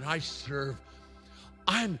tithe and I serve.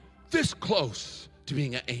 I'm this close to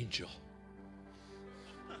being an angel.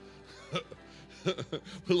 With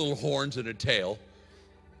little horns and a tail.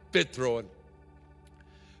 Fit throwing. I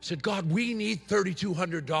said, God, we need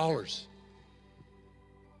 $3,200.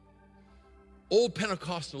 Old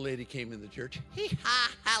Pentecostal lady came in the church.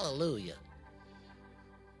 Hee-ha, hallelujah.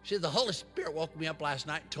 She said, the Holy Spirit woke me up last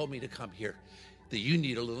night and told me to come here, that you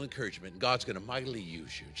need a little encouragement, and God's going to mightily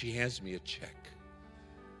use you. She hands me a check.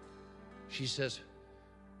 She says,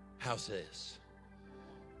 how's this?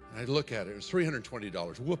 And I look at it. It was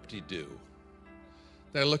 $320. Whoop-de-doo.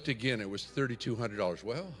 Then I looked again. It was $3,200.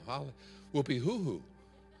 Well, whoopee-hoo-hoo.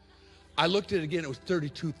 I looked at it again. It was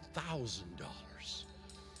 $32,000.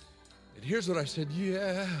 And here's what I said.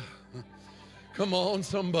 Yeah. Come on,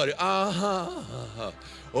 somebody.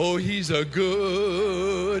 Oh, he's a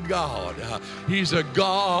good God. He's a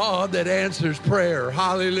God that answers prayer.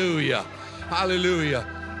 Hallelujah. Hallelujah.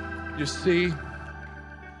 You see,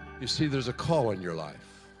 there's a call on your life.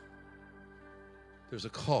 There's a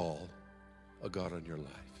call of God on your life.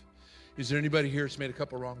 Is there anybody here that's made a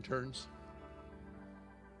couple wrong turns?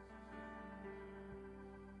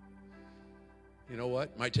 You know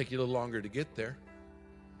what? Might take you a little longer to get there.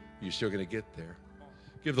 You're still going to get there.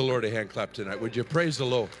 Give the Lord a hand clap tonight, would you? Praise the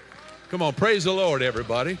Lord. Come on, praise the Lord,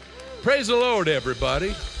 everybody. Praise the Lord,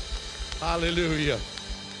 everybody. Hallelujah.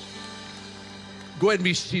 Go ahead and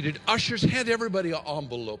be seated. Ushers, hand everybody an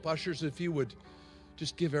envelope. Ushers, if you would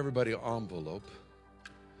just give everybody an envelope.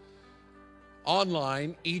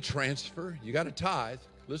 Online, e-transfer. You got to tithe.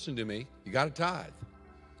 Listen to me. You got to tithe.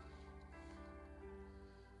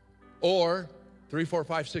 Or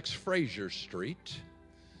 3456 Fraser Street.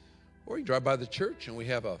 Or you drive by the church, and we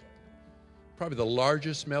have probably the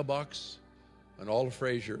largest mailbox on all of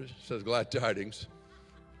Fraser. It says Glad Tidings.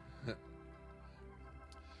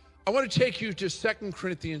 I want to take you to 2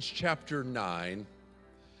 Corinthians chapter 9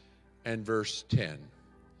 and verse 10. And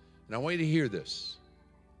I want you to hear this.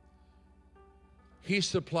 He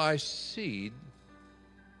supplies seed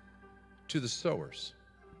to the sowers.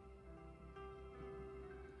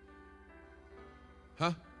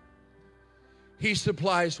 Huh? He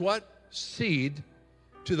supplies what? Seed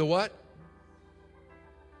to the what?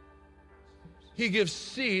 He gives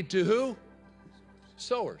seed to who?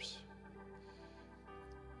 Sowers.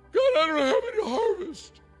 God, I don't have any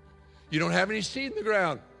harvest. You don't have any seed in the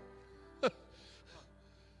ground.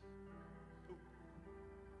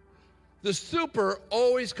 The super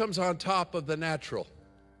always comes on top of the natural.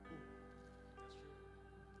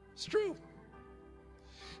 It's true.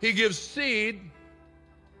 He gives seed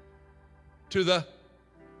to the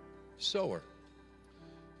sower.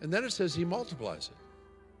 And then it says he multiplies it.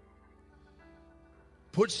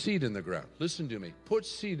 Put seed in the ground. Listen to me. Put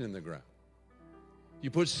seed in the ground. You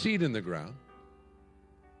put seed in the ground.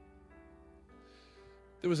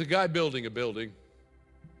 There was a guy building a building.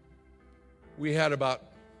 We had about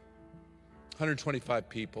 125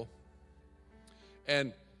 people.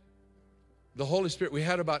 And the Holy Spirit, we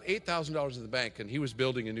had about $8,000 in the bank, and he was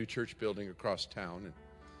building a new church building across town. And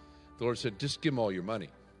the Lord said, just give him all your money.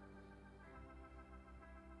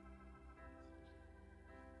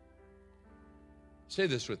 Say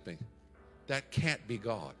this with me. That can't be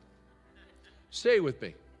God. Say it with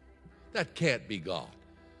me. That can't be God.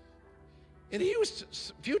 And he was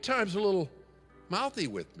a few times a little mouthy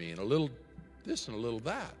with me, and a little this and a little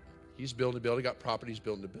that. He's building a building, got property, he's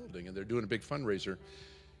building a building, and they're doing a big fundraiser.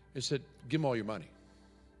 He said, give him all your money.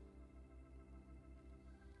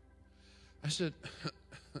 I said,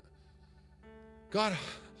 God,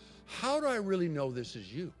 how do I really know this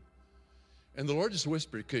is you? And the Lord just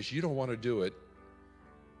whispered, because you don't want to do it.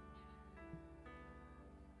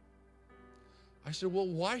 I said, well,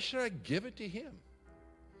 why should I give it to him?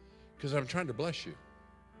 Because I'm trying to bless you.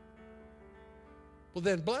 Well,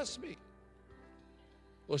 then bless me.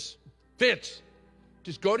 Well, Fitz,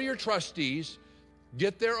 just go to your trustees,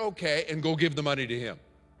 get their okay, and go give the money to him.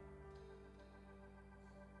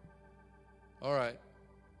 All right.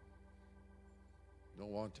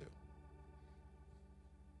 Don't want to. I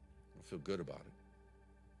don't feel good about it.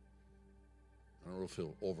 I don't really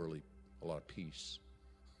feel overly a lot of peace.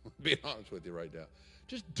 Being honest with you right now.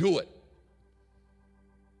 Just do it.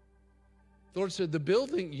 The Lord said, the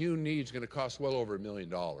building you need is going to cost well over $1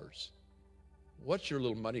 million. What's your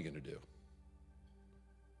little money going to do?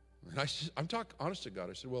 And I'm talking honest to God.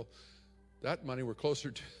 I said, well, that money, we're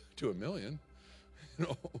closer to $1 million. You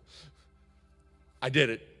know, I did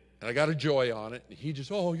it, and I got a joy on it. And he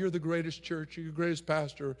just, oh, you're the greatest church, you're the greatest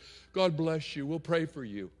pastor. God bless you. We'll pray for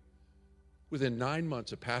you. Within 9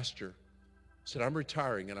 months, a pastor said, I'm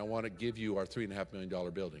retiring, and I want to give you our $3.5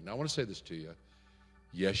 million building. Now, I want to say this to you.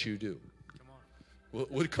 Yes, you do.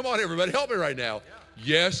 Well, come on, everybody. Help me right now. Yeah.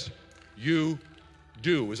 Yes, you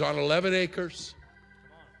do. It was on 11 acres.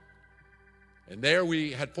 And there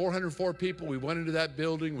we had 404 people. We went into that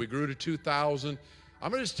building. We grew to 2,000.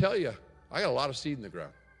 I'm going to just tell you, I got a lot of seed in the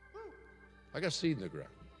ground. I got seed in the ground.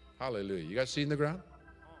 Hallelujah. You got seed in the ground?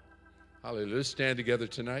 Hallelujah. Let's stand together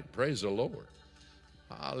tonight. Praise the Lord.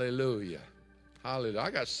 Hallelujah. Hallelujah. I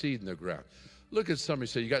got seed in the ground. Look at somebody and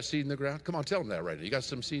say, you got seed in the ground? Come on, tell them that right now. You got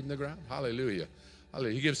some seed in the ground? Hallelujah.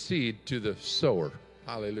 Hallelujah. He gives seed to the sower.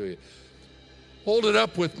 Hallelujah. Hold it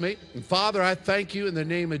up with me. And Father, I thank you in the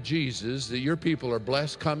name of Jesus that your people are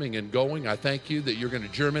blessed coming and going. I thank you that you're going to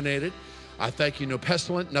germinate it. I thank you, no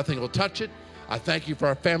pestilent, nothing will touch it. I thank you for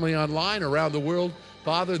our family online around the world.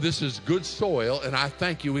 Father, this is good soil, and I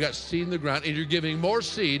thank you. We got seed in the ground, and you're giving more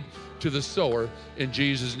seed to the sower in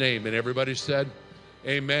Jesus' name. And everybody said,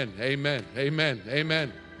 amen, amen, amen,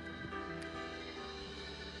 amen.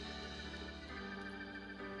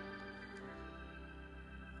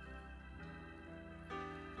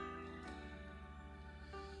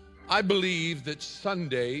 I believe that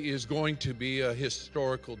Sunday is going to be a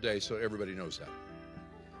historical day, so everybody knows that.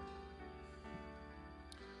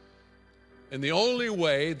 And the only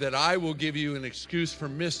way that I will give you an excuse for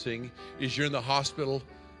missing is you're in the hospital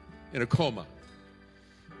in a coma.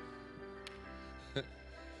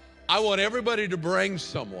 I want everybody to bring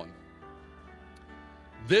someone.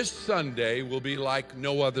 This Sunday will be like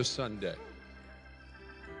no other Sunday.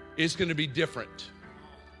 It's going to be different.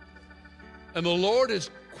 And the Lord has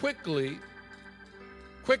quickened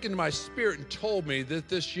my spirit and told me that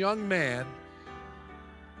this young man,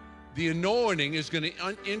 the anointing is going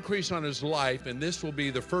to increase on his life, and this will be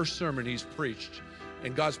the first sermon he's preached.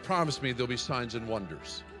 And God's promised me there'll be signs and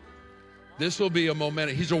wonders. This will be a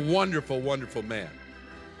moment. He's a wonderful, wonderful man.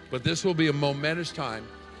 But this will be a momentous time.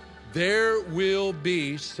 There will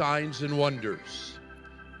be signs and wonders.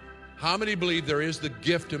 How many believe there is the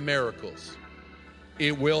gift of miracles?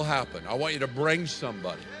 It will happen. I want you to bring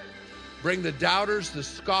somebody. Bring the doubters, the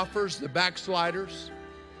scoffers, the backsliders.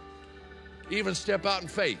 Even step out in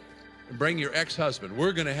faith and bring your ex-husband.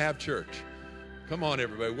 We're going to have church. Come on,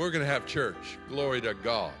 everybody. We're going to have church. Glory to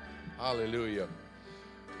God. Hallelujah.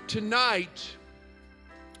 Tonight,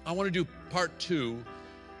 I want to do part 2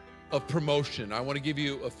 of promotion. I want to give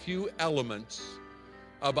you a few elements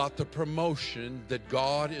about the promotion that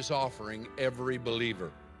God is offering every believer.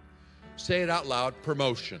 Say it out loud,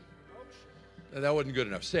 promotion. That wasn't good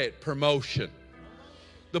enough. Say it, promotion.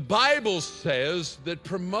 The Bible says that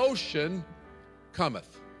promotion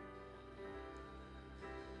cometh.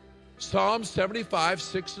 Psalm 75,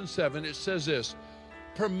 6 and 7, it says this,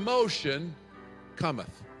 promotion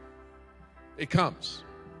cometh. It comes.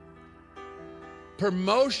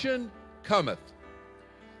 Promotion cometh.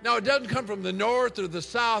 Now, it doesn't come from the north or the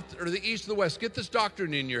south or the east or the west. Get this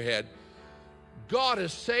doctrine in your head. God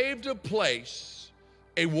has saved a place,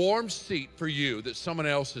 a warm seat for you that someone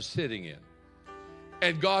else is sitting in.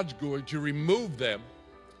 And God's going to remove them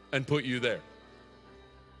and put you there.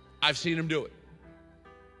 I've seen him do it.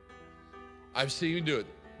 I've seen him do it.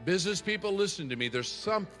 Business people, listen to me. There's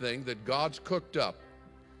something that God's cooked up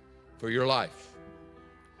for your life.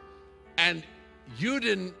 And you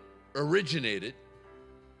didn't originate it,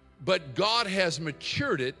 but God has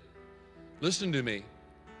matured it. Listen to me.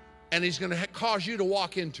 And he's going to cause you to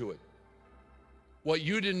walk into it. What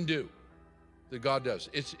you didn't do, that God does.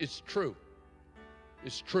 It's true.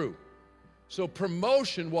 It's true. So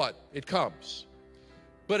promotion, what? It comes.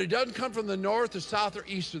 But it doesn't come from the north, the south, or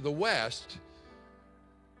east, or the west.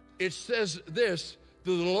 It says this,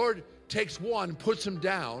 that the Lord takes one, puts him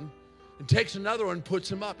down, and takes another one, puts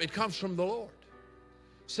him up. It comes from the Lord.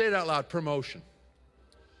 Say it out loud, promotion.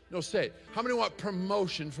 No, say it. How many want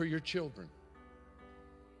promotion for your children?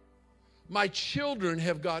 My children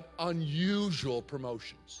have got unusual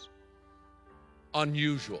promotions.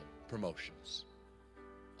 Unusual promotions.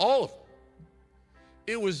 All of them.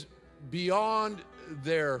 It was beyond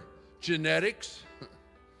their genetics.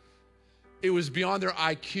 It was beyond their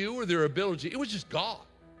IQ or their ability. It was just God.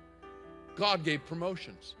 God gave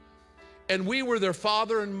promotions. And we were their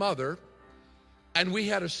father and mother, and we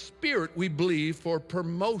had a spirit, we believe, for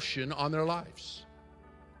promotion on their lives.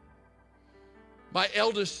 My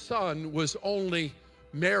eldest son was only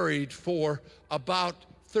married for about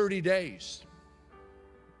 30 days.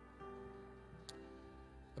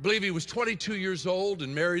 I believe he was 22 years old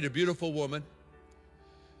and married a beautiful woman.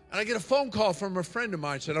 And I get a phone call from a friend of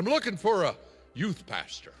mine, said, I'm looking for a youth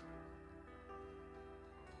pastor.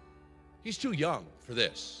 He's too young for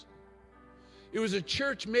this. It was a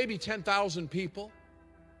church, maybe 10,000 people.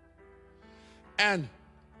 And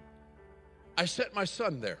I sent my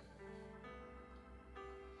son there.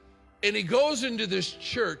 And he goes into this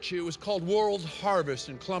church. It was called World Harvest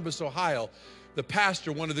in Columbus, Ohio. The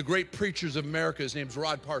pastor, one of the great preachers of America, his name's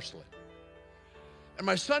Rod Parsley. And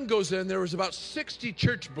my son goes in. There was about 60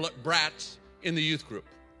 church brats in the youth group.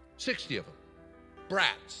 60 of them.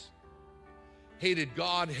 Brats. Hated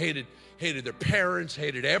God, hated their parents,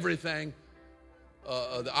 hated everything.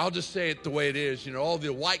 I'll just say it the way it is. You know, all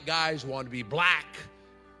the white guys wanted to be black.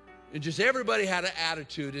 And just everybody had an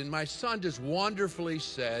attitude. And my son just wonderfully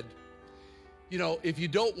said, you know, if you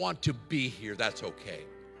don't want to be here, that's okay.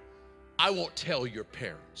 I won't tell your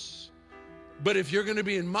parents. But if you're going to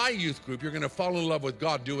be in my youth group, you're going to fall in love with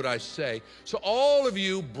God, do what I say. So all of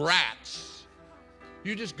you brats,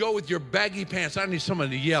 you just go with your baggy pants. I need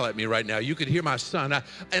someone to yell at me right now. You could hear my son.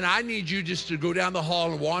 And I need you just to go down the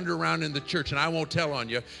hall and wander around in the church, and I won't tell on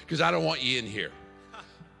you because I don't want you in here.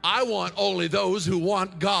 I want only those who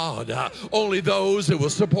want God. Only those that will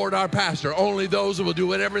support our pastor. Only those that will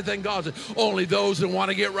do everything God says. Only those that want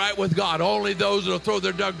to get right with God. Only those that will throw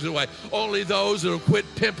their dugs away. Only those that will quit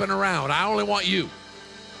pimping around. I only want you.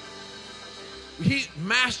 He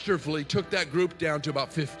masterfully took that group down to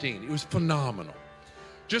about 15. It was phenomenal.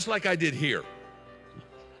 Just like I did here.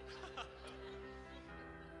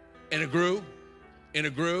 And it grew. And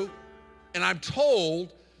it grew. And I'm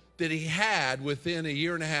told that he had, within a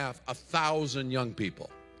year and a half, 1,000 young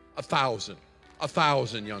people. 1,000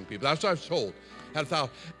 young people. That's what I was told. Had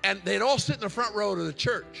 1,000. And they'd all sit in the front row of the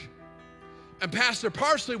church. And Pastor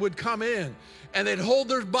Parsley would come in, and they'd hold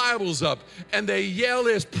their Bibles up, and they yell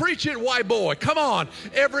this, preach it, white boy, come on.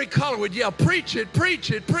 Every color would yell, preach it,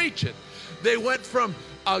 preach it, preach it. They went from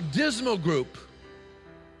a dismal group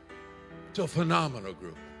to a phenomenal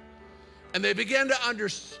group. And they began to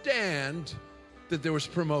understand that there was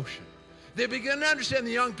promotion. They began to understand,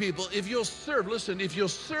 the young people, if you'll serve, listen, if you'll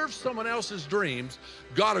serve someone else's dreams,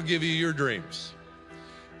 God will give you your dreams.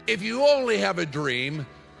 If you only have a dream,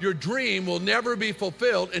 your dream will never be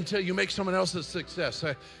fulfilled until you make someone else's success.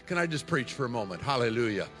 Can I just preach for a moment?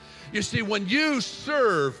 Hallelujah. You see, when you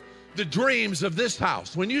serve the dreams of this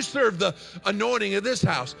house, when you serve the anointing of this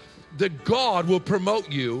house, that God will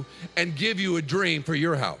promote you and give you a dream for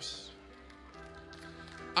your house.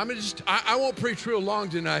 I won't preach real long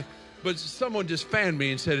tonight, but someone just fanned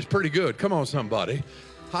me and said, it's pretty good. Come on, somebody.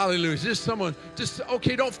 Hallelujah.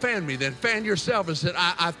 Okay, don't fan me then. Fan yourself and said,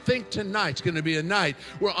 I think tonight's going to be a night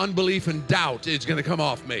where unbelief and doubt is going to come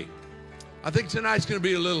off me. I think tonight's going to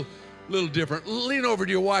be a little different. Lean over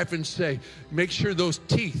to your wife and say, make sure those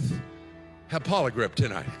teeth have polygrip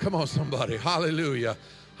tonight. Come on, somebody. Hallelujah.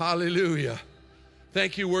 Hallelujah.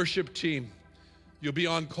 Thank you, worship team. You'll be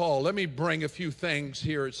on call. Let me bring a few things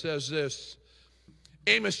here. It says this,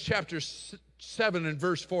 Amos chapter 7 and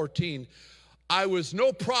verse 14. I was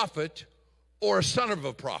no prophet or a son of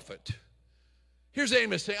a prophet. Here's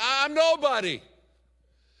Amos saying, I'm nobody.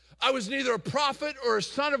 I was neither a prophet or a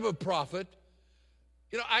son of a prophet.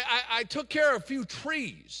 You know, I took care of a few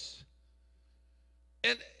trees.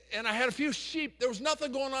 And I had a few sheep. There was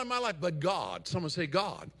nothing going on in my life but God. Someone say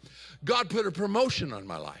God. God put a promotion on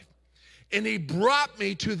my life. And he brought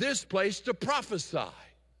me to this place to prophesy.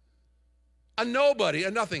 A nobody,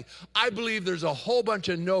 a nothing. I believe there's a whole bunch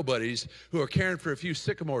of nobodies who are caring for a few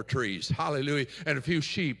sycamore trees, hallelujah, and a few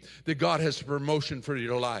sheep, that God has a promotion for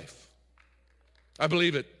your life. I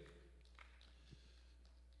believe it.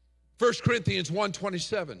 1 Corinthians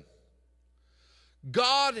 1:27.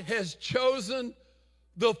 God has chosen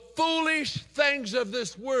the foolish things of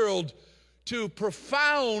this world to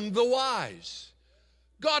profound the wise.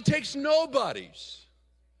 God takes nobodies.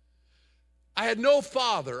 I had no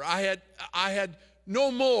father. I had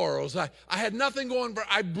no morals. I had nothing going for.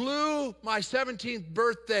 I blew my 17th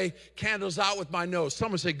birthday candles out with my nose.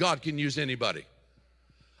 Someone say, God can use anybody.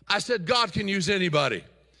 I said, God can use anybody.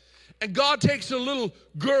 And God takes a little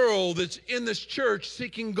girl that's in this church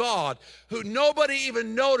seeking God, who nobody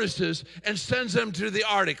even notices, and sends them to the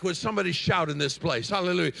Arctic. Would somebody shout in this place?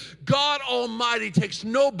 Hallelujah. God Almighty takes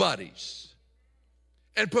nobodies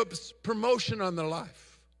and puts promotion on their life.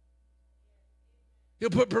 He'll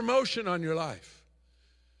put promotion on your life.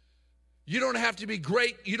 You don't have to be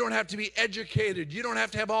great. You don't have to be educated. You don't have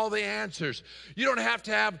to have all the answers. You don't have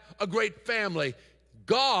to have a great family.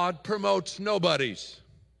 God promotes nobodies.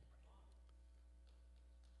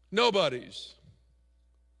 Nobodies.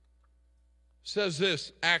 Says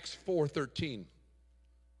this, Acts 4:13.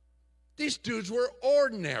 These dudes were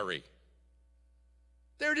ordinary.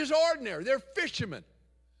 They're just ordinary. They're fishermen.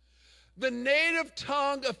 The native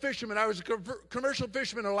tongue of fishermen, I was a commercial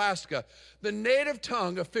fisherman in Alaska. The native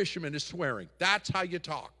tongue of fishermen is swearing. That's how you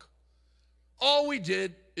talk. All we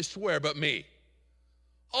did is swear, but me.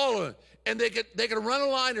 All of it. And they could run a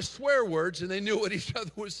line of swear words, and they knew what each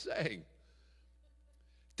other was saying.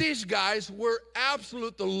 These guys were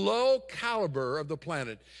absolute the low caliber of the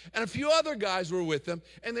planet. And a few other guys were with them,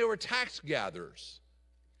 and they were tax gatherers.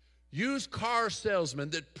 Used car salesmen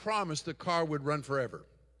that promised the car would run forever.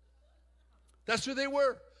 That's who they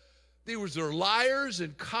were. They were liars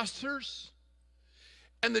and cussers.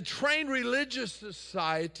 And the trained religious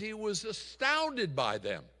society was astounded by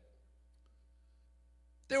them.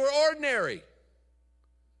 They were ordinary.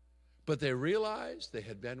 But they realized they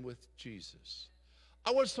had been with Jesus.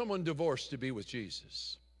 I want someone divorced to be with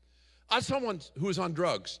Jesus. I want someone who is on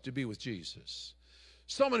drugs to be with Jesus.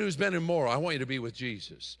 Someone who's been immoral, I want you to be with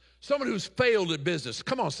Jesus. Someone who's failed at business,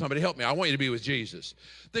 come on, somebody help me, I want you to be with Jesus.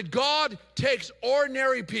 That God takes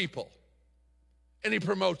ordinary people and he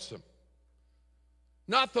promotes them.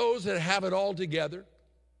 Not those that have it all together,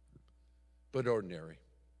 but ordinary.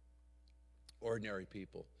 Ordinary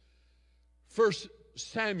people. 1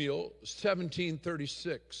 Samuel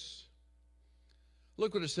 17:36.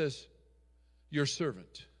 Look what it says, your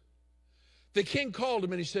servant. The king called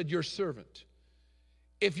him and he said, your servant.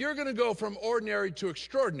 If you're going to go from ordinary to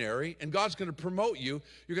extraordinary and God's going to promote you,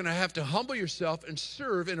 you're going to have to humble yourself and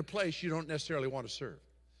serve in a place you don't necessarily want to serve.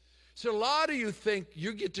 So a lot of you think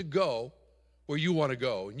you get to go where you want to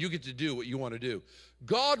go and you get to do what you want to do.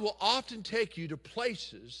 God will often take you to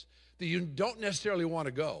places that you don't necessarily want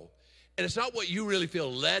to go. And it's not what you really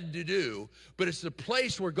feel led to do, but it's the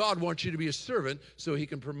place where God wants you to be a servant so he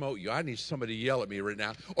can promote you. I need somebody to yell at me right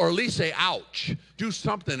now, or at least say, ouch. Do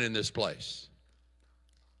something in this place.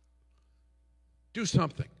 Do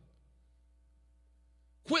something.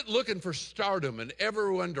 Quit looking for stardom and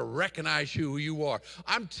everyone to recognize who you are.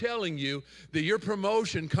 I'm telling you that your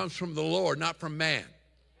promotion comes from the Lord, not from man.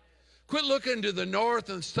 Quit looking to the north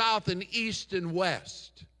and south and east and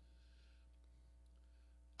west.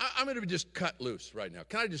 I'm going to just cut loose right now.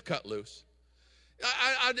 Can I just cut loose?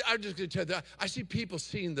 I'm just going to tell you, I see people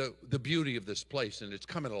seeing the beauty of this place, and it's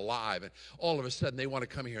coming alive, and all of a sudden they want to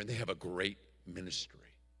come here, and they have a great ministry.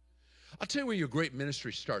 I'll tell you where your great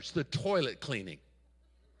ministry starts, the toilet cleaning.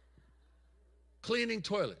 Cleaning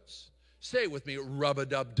toilets. Say it with me,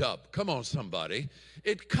 rub-a-dub-dub. Come on, somebody.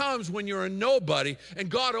 It comes when you're a nobody, and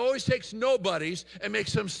God always takes nobodies and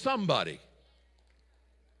makes them somebody.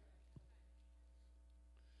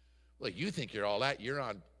 Well, you think you're all that. You're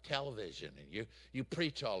on television, and you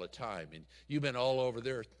preach all the time, and you've been all over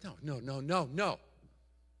there. No.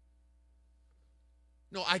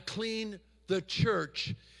 No, I clean the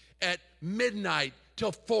church at midnight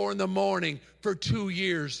till 4 in the morning for 2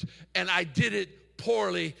 years, and I did it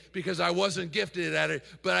poorly because I wasn't gifted at it,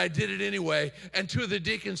 but I did it anyway. And two of the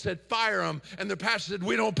deacons said, fire him. And the pastor said,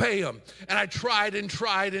 we don't pay him. And I tried and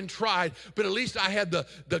tried and tried, but at least I had the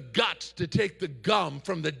guts to take the gum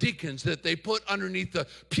from the deacons that they put underneath the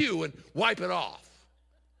pew and wipe it off.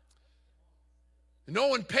 No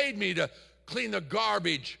one paid me to clean the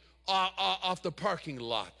garbage off the parking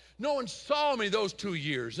lot. No one saw me those 2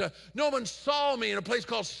 years. No one saw me in a place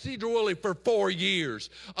called Cedar Woolley for 4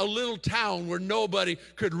 years, a little town where nobody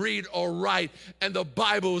could read or write, and the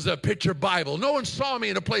Bible was a picture Bible. No one saw me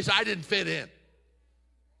in a place I didn't fit in.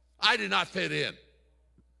 I did not fit in.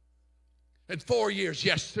 In 4 years,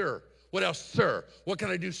 yes, sir. What else, sir? What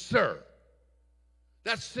can I do, sir?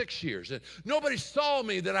 That's 6 years. And nobody saw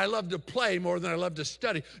me that I loved to play more than I loved to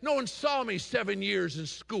study. No one saw me 7 years in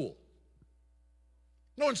school.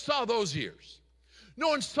 No one saw those years. No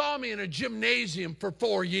one saw me in a gymnasium for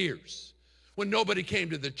 4 years when nobody came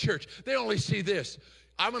to the church. They only see this.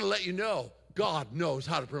 I'm going to let you know, God knows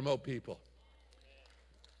how to promote people.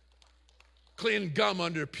 Cleaning gum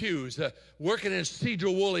under pews, working in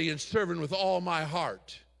Cedar Woolley and serving with all my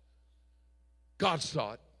heart. God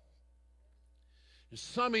saw it. And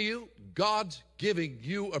some of you, God's giving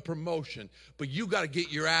you a promotion, but you got to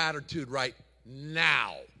get your attitude right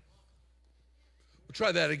now. We'll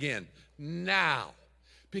try that again. Now.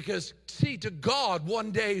 Because, see, to God,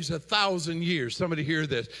 1 day is 1,000 years. Somebody hear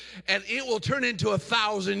this. And it will turn into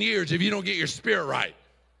 1,000 years if you don't get your spirit right.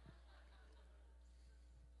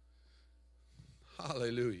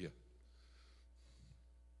 Hallelujah.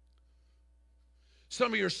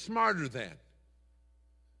 Some of you are smarter than.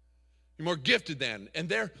 You're more gifted than. And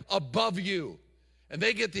they're above you. And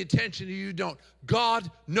they get the attention you don't. God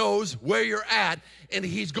knows where you're at, and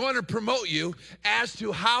he's going to promote you as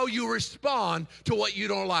to how you respond to what you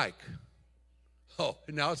don't like. Oh,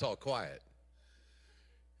 now it's all quiet.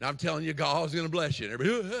 Now I'm telling you, God's going to bless you. And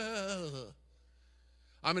everybody,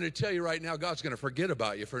 I'm going to tell you right now, God's going to forget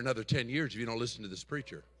about you for another 10 years if you don't listen to this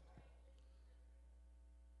preacher.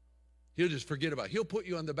 He'll just forget about you. He'll put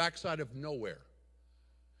you on the backside of nowhere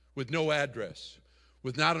with no address,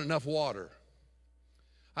 with not enough water.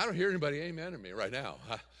 I don't hear anybody amen to me right now.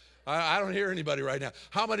 I don't hear anybody right now.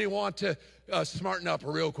 How many want to smarten up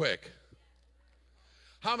real quick?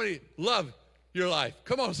 How many love your life?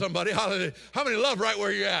 Come on, somebody. Hallelujah. How many love right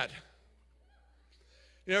where you're at?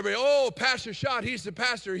 Everybody, oh, Pastor Schott, he's the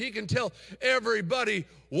pastor. He can tell everybody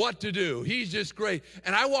what to do. He's just great.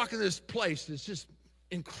 And I walk in this place that's just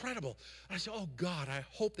incredible. I say, oh, God, I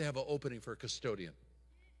hope they have an opening for a custodian.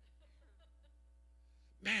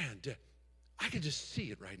 Man, I can just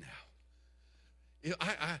see it right now. You know,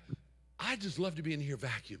 I just love to be in here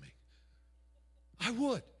vacuuming. I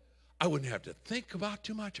would. I wouldn't have to think about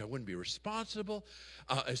too much. I wouldn't be responsible.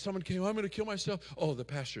 If someone came, I'm going to kill myself. Oh, the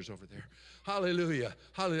pastor's over there. Hallelujah.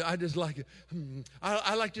 Hallelujah. I just like it.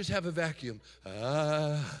 I like just have a vacuum.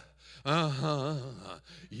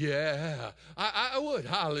 Yeah, I would.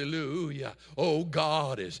 Hallelujah. Oh,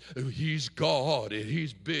 he's God, and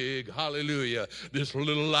he's big. Hallelujah. This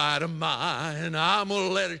little light of mine, I'm going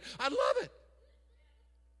to let it. I love it.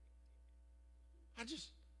 I just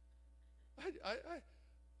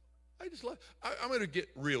love it. I'm going to get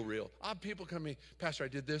real. People come to me, Pastor, I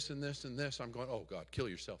did this and this and this. I'm going, oh, God, kill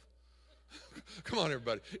yourself. Come on,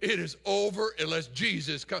 everybody. It is over unless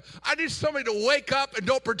Jesus comes. I need somebody to wake up and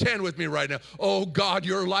don't pretend with me right now. Oh, God,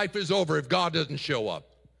 your life is over if God doesn't show up.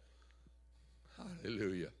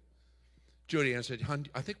 Hallelujah. Judy Ann said, hon,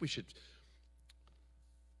 I think we should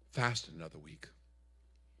fast another week.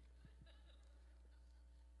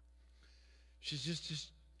 She's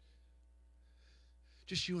just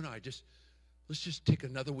you and I. Let's just take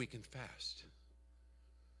another week and fast.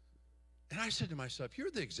 And I said to myself,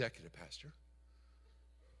 you're the executive pastor.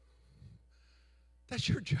 That's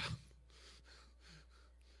your job.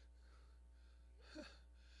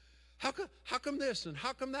 How come this and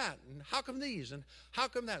how come that and how come these and how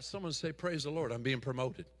come that? Someone say, praise the Lord, I'm being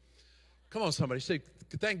promoted. Come on, somebody say,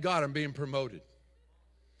 thank God I'm being promoted.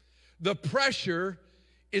 The pressure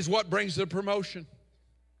is what brings the promotion.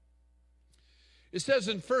 It says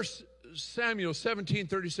in 1 Samuel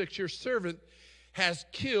 17:36, your servant has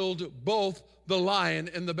killed both the lion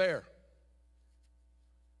and the bear.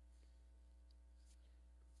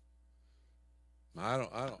 I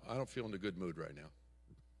don't feel in a good mood right now.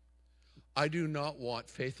 I do not want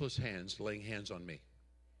faithless hands laying hands on me.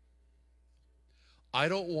 I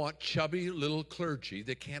don't want chubby little clergy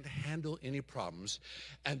that can't handle any problems,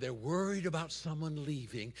 and they're worried about someone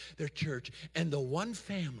leaving their church, and the one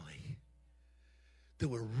family that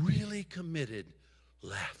were really committed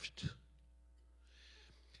left.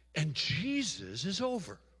 And Jesus is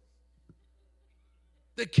over.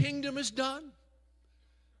 the kingdom is done.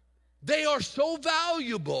 They are so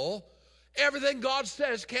valuable, everything God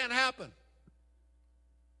says can't happen.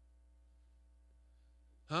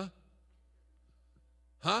 Huh?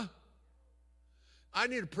 Huh? I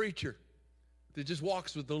need a preacher that just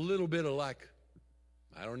walks with a little bit of like,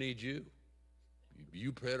 I don't need you.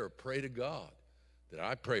 You better pray to God that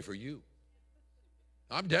I pray for you.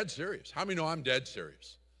 I'm dead serious. How many know I'm dead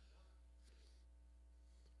serious?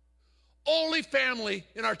 Only family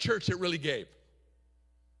in our church that really gave.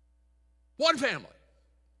 One family.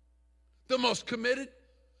 The most committed,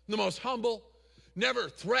 the most humble, never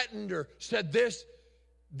threatened or said this.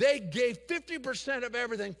 They gave 50% of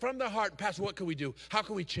everything from their heart. Pastor, what can we do? How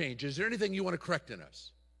can we change? Is there anything you want to correct in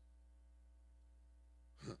us?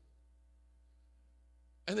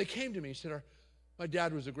 And they came to me and said, my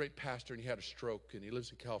dad was a great pastor and he had a stroke and he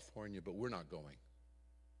lives in California, but we're not going.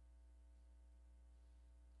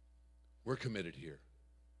 We're committed here.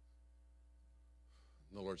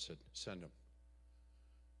 And the Lord said, send him.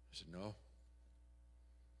 I said, no,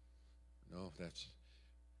 that's,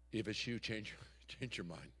 if it's you, change your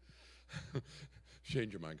mind.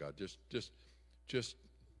 Change your mind, God. Just,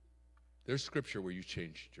 there's scripture where you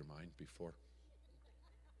changed your mind before.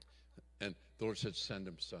 And the Lord said, send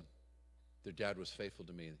him, son. Their dad was faithful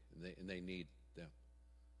to me, and they need them.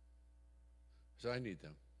 So I need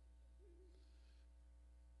them.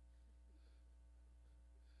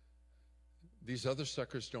 These other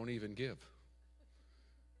suckers don't even give.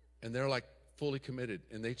 And they're like fully committed.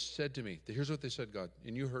 And they said to me, here's what they said, God,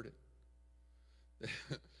 and you heard it.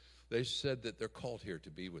 They said that they're called here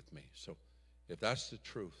to be with me. So if that's the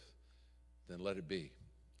truth, then let it be.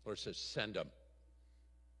 The Lord says, send them.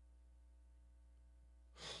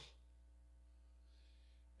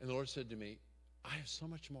 And the Lord said to me, I have so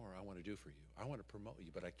much more I want to do for you. I want to promote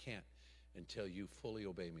you, but I can't until you fully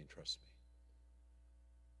obey me and trust me.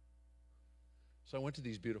 So I went to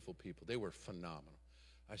these beautiful people. They were phenomenal.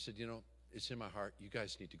 I said, it's in my heart. You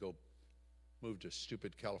guys need to go move to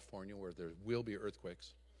stupid California where there will be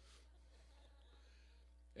earthquakes.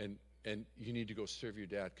 And you need to go serve your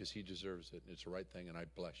dad because he deserves it. And it's the right thing, and I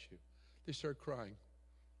bless you. They started crying.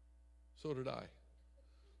 So did I.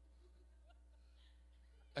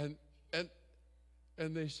 And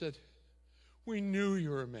they said, we knew you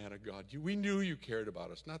were a man of God. We knew you cared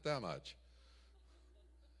about us. Not that much.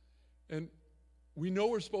 And we know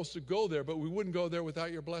we're supposed to go there, but we wouldn't go there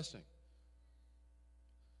without your blessing.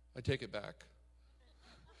 I take it back.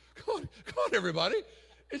 Come on, everybody.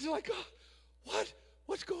 It's like, God,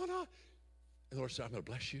 what's going on? And the Lord said, I'm going to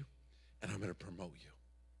bless you, and I'm going to promote you.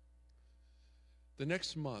 The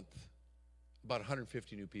next month, about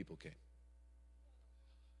 150 new people came.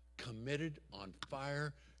 Committed, on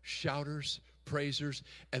fire, shouters, praisers,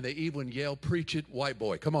 and they even yell, preach it, white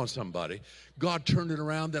boy. Come on, somebody. God turned it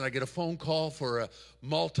around. Then I get a phone call for a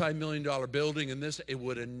multi-million-dollar building, and it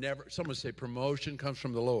would have never, someone say promotion comes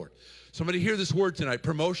from the Lord. Somebody hear this word tonight.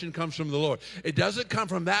 Promotion comes from the Lord. It doesn't come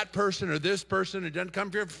from that person or this person. It doesn't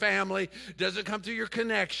come from your family. It doesn't come through your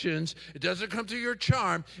connections. It doesn't come through your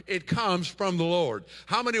charm. It comes from the Lord.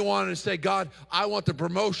 How many want to say, God, I want the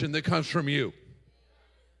promotion that comes from you?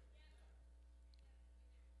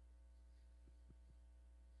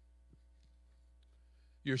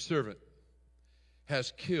 Your servant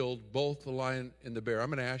has killed both the lion and the bear. I'm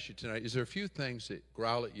going to ask you tonight, is there a few things that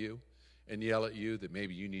growl at you and yell at you that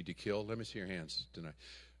maybe you need to kill? Let me see your hands tonight.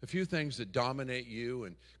 A few things that dominate you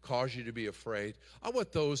and cause you to be afraid. I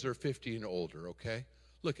want those that are 50 and older, okay?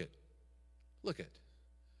 Look at.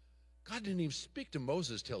 God didn't even speak to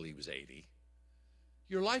Moses till he was 80.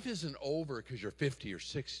 Your life isn't over because you're 50 or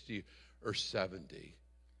 60 or 70.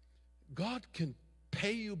 God can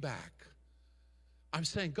pay you back. I'm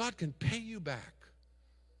saying God can pay you back.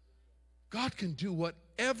 God can do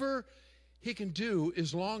whatever he can do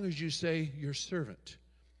as long as you say your servant.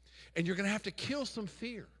 And you're going to have to kill some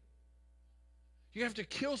fear. You have to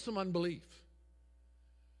kill some unbelief.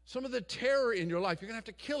 Some of the terror in your life, you're going to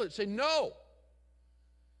have to kill it. Say, no.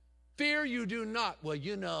 Fear you do not. Well,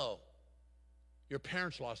 your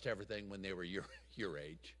parents lost everything when they were your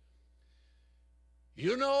age.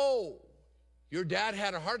 Your dad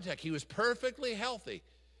had a heart attack. He was perfectly healthy.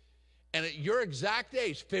 And at your exact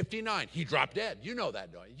age, 59, he dropped dead. You know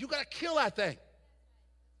that, don't you? You got to kill that thing.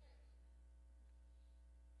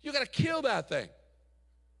 You got to kill that thing.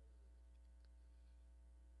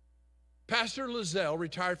 Pastor Lizelle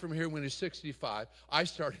retired from here when he was 65. I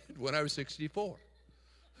started when I was 64.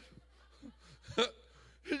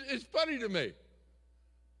 It's funny to me.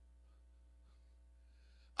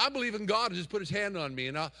 I believe in God to just put his hand on me,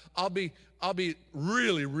 and I'll be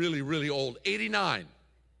really, really, really old. 89.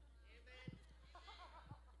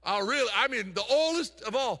 The oldest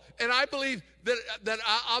of all. And I believe that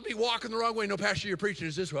I'll be walking the wrong way. No, Pastor, you're preaching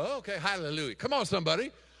is this way. Oh, okay, hallelujah. Come on,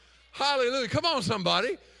 somebody. Hallelujah. Come on,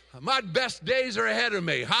 somebody. My best days are ahead of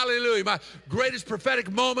me. Hallelujah. My greatest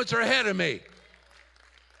prophetic moments are ahead of me.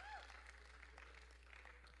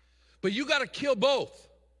 But you got to kill both.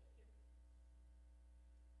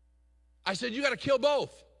 I said, you got to kill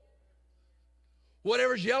both.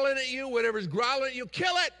 Whatever's yelling at you, whatever's growling at you,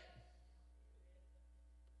 kill it.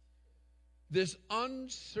 This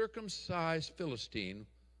uncircumcised Philistine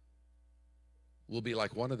will be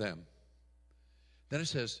like one of them. Then it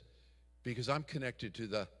says, because I'm connected to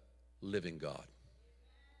the living God.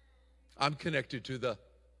 I'm connected to the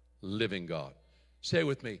living God. Say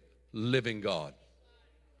with me, living God.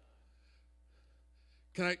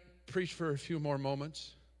 Can I preach for a few more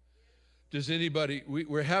moments? Does anybody,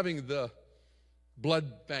 we're having the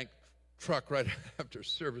blood bank truck right after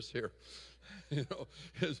service here. You know,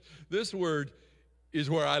 this word is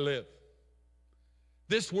where I live.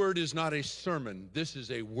 This word is not a sermon. This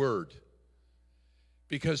is a word.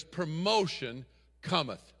 Because promotion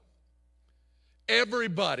cometh.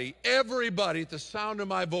 Everybody at the sound of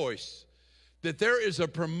my voice, that there is a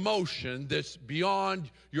promotion that's beyond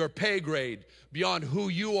your pay grade, beyond who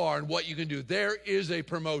you are and what you can do. There is a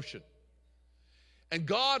promotion. And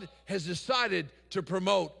God has decided to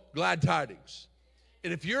promote glad tidings.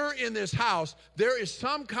 And if you're in this house, there is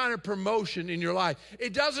some kind of promotion in your life.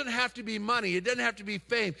 It doesn't have to be money. It doesn't have to be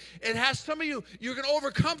fame. It has some of you, you're going to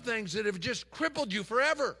overcome things that have just crippled you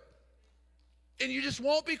forever. And you just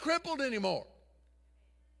won't be crippled anymore.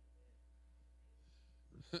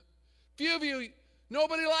 Few of you,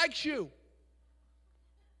 nobody likes you.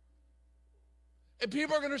 And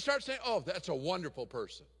people are going to start saying, oh, that's a wonderful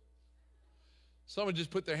person. Someone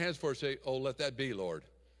just put their hands forward and say, oh, let that be, Lord.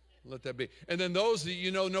 Let that be. And then those that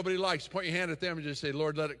you know nobody likes, point your hand at them and just say,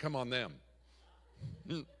 Lord, let it come on them.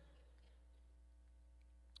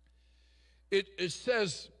 It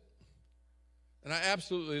says, and I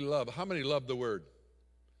absolutely love, how many love the word?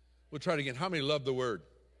 We'll try it again. How many love the word?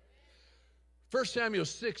 1 Samuel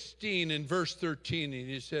 16 in verse 13, and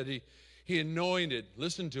he said he anointed,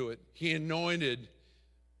 listen to it, he anointed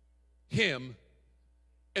him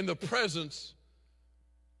in the presence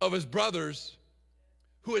of his brothers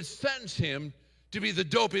who had sentenced him to be the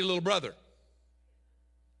dopey little brother.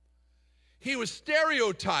 He was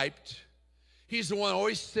stereotyped. He's the one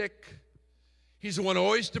always sick. He's the one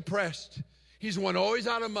always depressed. He's the one always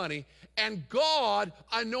out of money. And God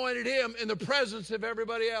anointed him in the presence of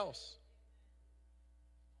everybody else.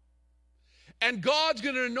 And God's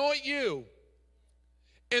going to anoint you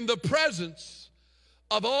in the presence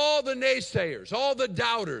of all the naysayers, all the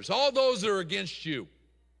doubters, all those that are against you.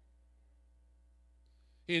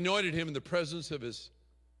 He anointed him in the presence of his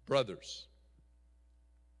brothers.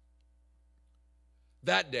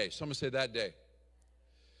 That day, someone say that day.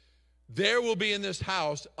 There will be in this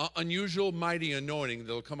house an unusual, mighty anointing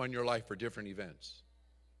that will come on your life for different events.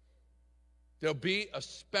 There'll be a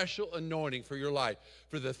special anointing for your life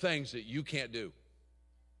for the things that you can't do.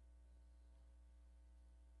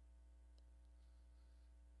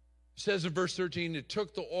 It says in verse 13, it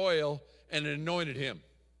took the oil and it anointed him.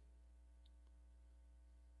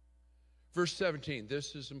 Verse 17,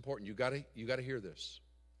 this is important. You got to hear this.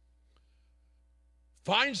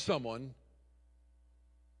 Find someone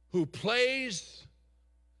who plays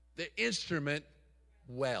the instrument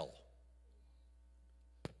well.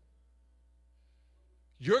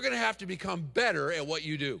 You're going to have to become better at what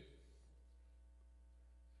you do.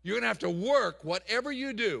 You're going to have to work whatever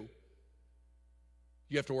you do.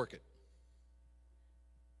 You have to work it.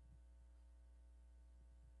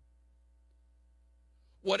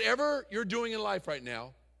 Whatever you're doing in life right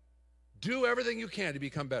now, do everything you can to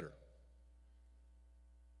become better.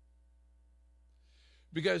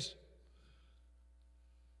 Because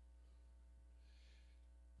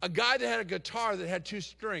a guy that had a guitar that had 2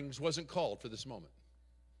 strings wasn't called for this moment.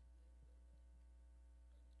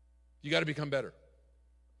 You got to become better.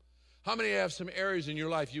 How many have some areas in your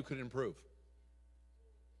life you could improve?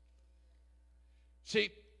 See,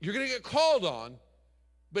 you're going to get called on,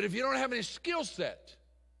 but if you don't have any skill set,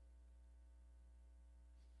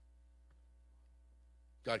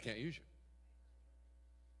 God can't use you.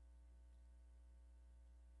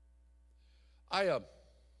 I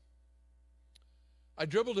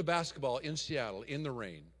dribbled a basketball in Seattle in the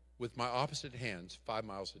rain with my opposite hands 5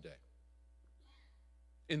 miles a day.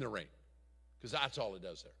 In the rain, because that's all it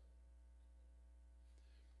does there.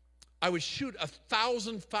 I would shoot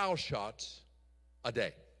 1,000 foul shots a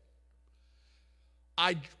day.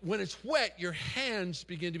 When it's wet, your hands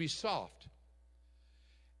begin to be soft.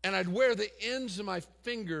 And I'd wear the ends of my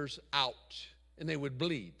fingers out, and they would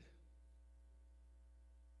bleed.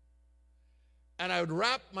 And I would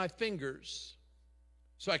wrap my fingers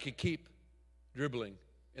so I could keep dribbling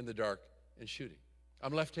in the dark and shooting.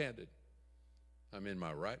 I'm left-handed. I'm in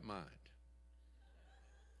my right mind.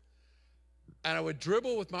 And I would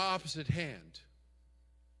dribble with my opposite hand.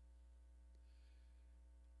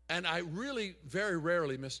 And I really very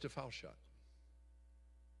rarely missed a foul shot.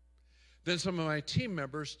 Then some of my team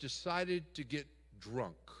members decided to get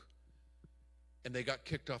drunk, and they got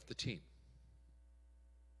kicked off the team.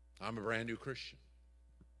 I'm a brand new Christian.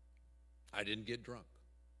 I didn't get drunk.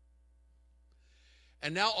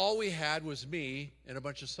 And now all we had was me and a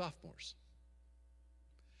bunch of sophomores.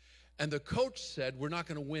 And the coach said, we're not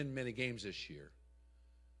going to win many games this year.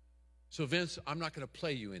 So Vince, I'm not going to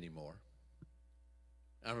play you anymore.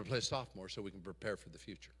 I'm going to play sophomore so we can prepare for the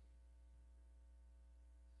future.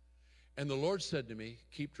 And the Lord said to me,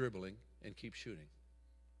 keep dribbling and keep shooting.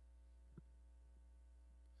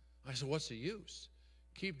 I said, what's the use?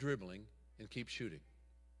 Keep dribbling and keep shooting.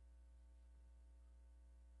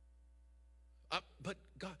 But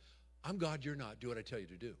God, I'm God, you're not. Do what I tell you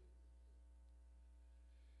to do.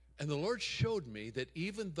 And the Lord showed me that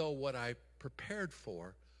even though what I prepared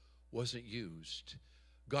for wasn't used,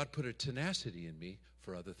 God put a tenacity in me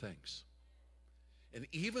for other things. And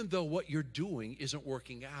even though what you're doing isn't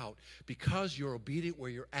working out, because you're obedient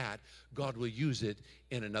where you're at, God will use it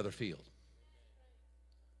in another field.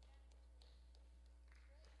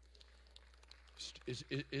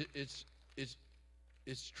 It's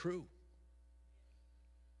true.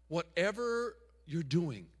 Whatever you're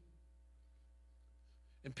doing,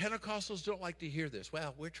 and Pentecostals don't like to hear this.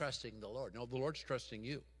 Well, we're trusting the Lord. No, the Lord's trusting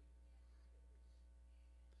you.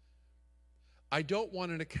 I don't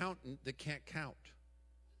want an accountant that can't count.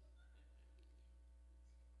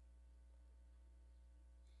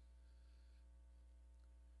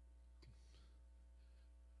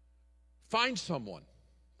 Find someone.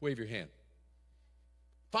 Wave your hand.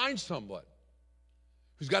 Find someone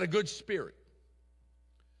who's got a good spirit,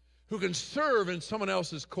 who can serve in someone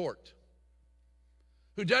else's court,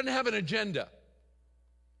 who doesn't have an agenda,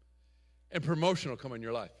 and promotion will come in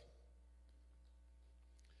your life.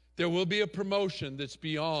 There will be a promotion that's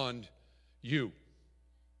beyond you.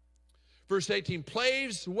 Verse 18,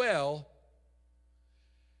 plays well.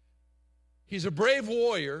 He's a brave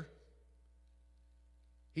warrior.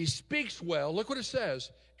 He speaks well. Look what it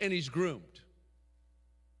says. And he's groomed.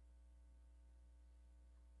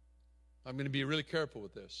 I'm going to be really careful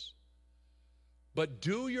with this. But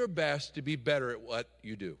do your best to be better at what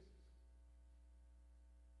you do.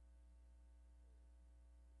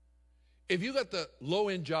 If you got the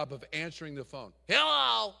low-end job of answering the phone,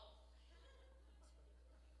 hello?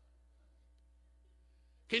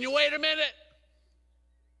 Can you wait a minute?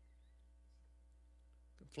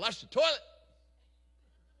 Flush the toilet.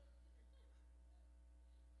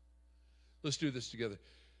 Let's do this together.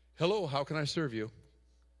 Hello, how can I serve you?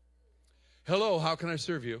 Hello, how can I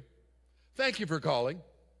serve you? Thank you for calling.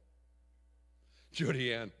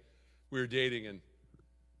 Jody Ann, we were dating, and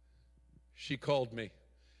she called me.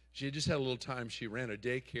 She had just had a little time. She ran a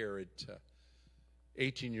daycare at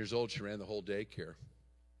 18 years old. She ran the whole daycare.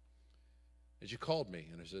 And she called me,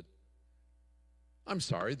 and I said, I'm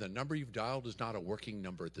sorry, the number you've dialed is not a working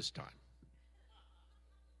number at this time.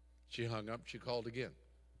 She hung up. She called again.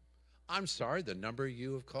 I'm sorry, the number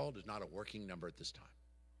you have called is not a working number at this time.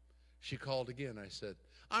 She called again. I said,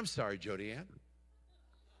 I'm sorry, Jody Ann.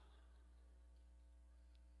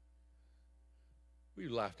 We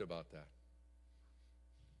laughed about that.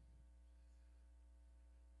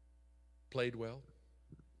 Played well.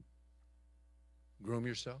 Groom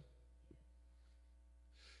yourself.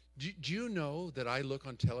 Do you know that I look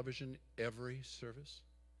on television every service?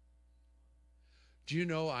 Do you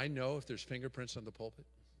know I know if there's fingerprints on the pulpit?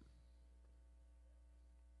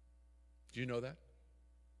 Do you know that?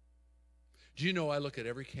 Do you know I look at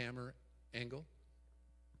every camera angle?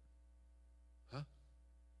 Huh?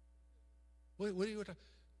 What are you talking?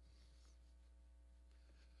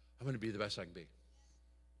 I'm going to be the best I can be.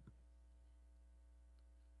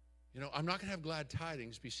 You know, I'm not going to have glad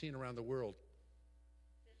tidings be seen around the world.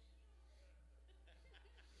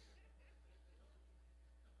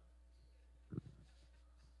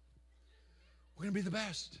 We're going to be the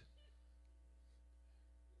best.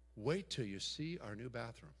 Wait till you see our new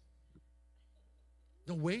bathroom.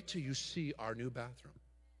 No, wait till you see our new bathroom.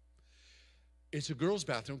 It's a girls'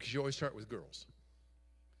 bathroom because you always start with girls.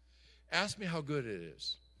 Ask me how good it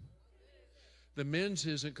is. The men's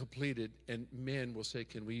isn't completed, and men will say,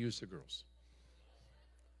 can we use the girls?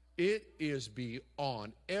 It is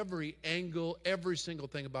beyond every angle, every single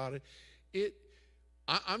thing about it.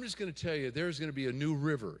 I'm just going to tell you, there's going to be a new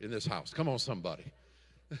river in this house. Come on, somebody.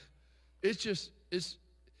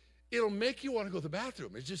 It'll make you want to go to the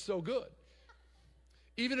bathroom. It's just so good.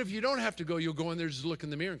 Even if you don't have to go, you'll go in there, just look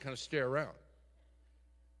in the mirror and kind of stare around.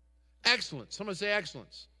 Excellence. Someone say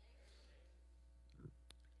excellence.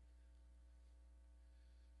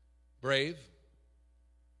 Brave,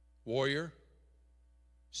 warrior,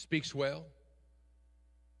 speaks well,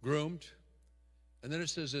 groomed. And then it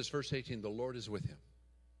says this, verse 18, the Lord is with him.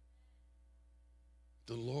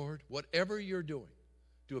 The Lord, whatever you're doing,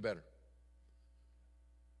 do it better.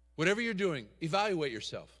 Whatever you're doing, evaluate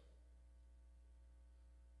yourself.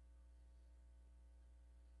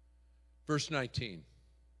 Verse 19.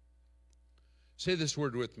 Say this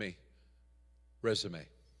word with me. Resume.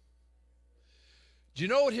 Do you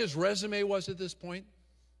know what his resume was at this point?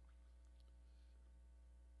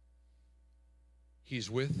 He's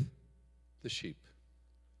with the sheep.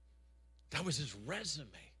 That was his resume.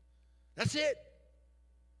 That's it.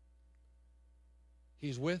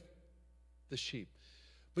 He's with the sheep.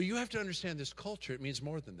 But you have to understand this culture. It means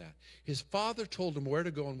more than that. His father told him where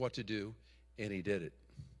to go and what to do, and he did it.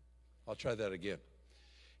 I'll try that again.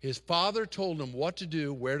 His father told him what to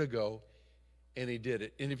do, where to go, and he did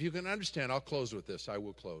it. And if you can understand, I'll close with this. I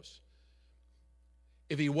will close.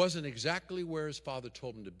 If he wasn't exactly where his father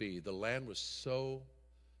told him to be, the land was so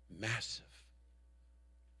massive,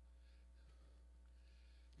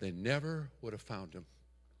 they never would have found him,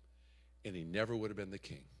 and he never would have been the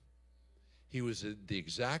king. He was at the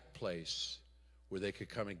exact place where they could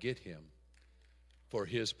come and get him for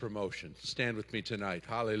his promotion. Stand with me tonight.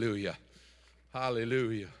 Hallelujah.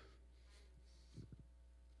 Hallelujah.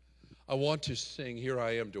 I want to sing, Here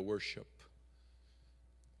I Am to worship.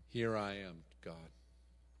 Here I am, God.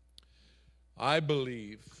 I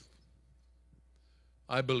believe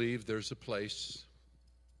there's a place.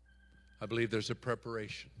 I believe there's a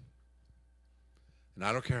preparation. And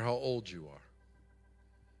I don't care how old you are.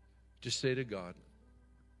 Just say to God,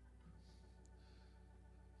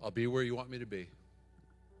 I'll be where you want me to be.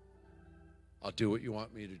 I'll do what you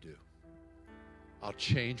want me to do. I'll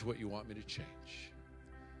change what you want me to change.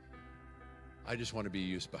 I just want to be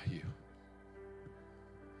used by you.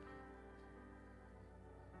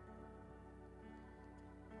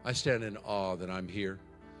 I stand in awe that I'm here.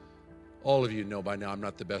 All of you know by now I'm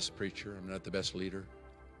not the best preacher. I'm not the best leader.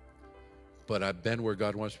 But I've been where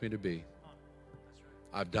God wants me to be.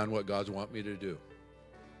 I've done what God wants me to do.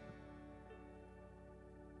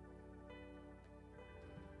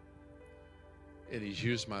 And He's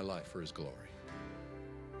used my life for His glory.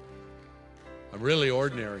 I'm really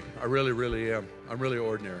ordinary. I really, really am. I'm really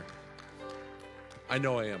ordinary. I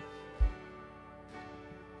know I am.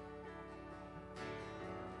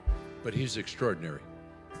 But He's extraordinary.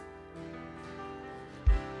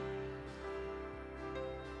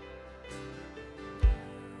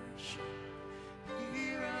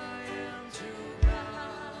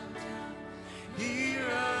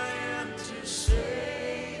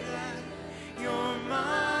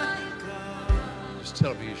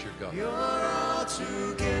 Tell me He's your God. You're altogether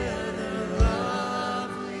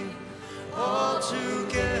lovely,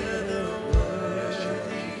 altogether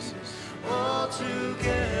worthy,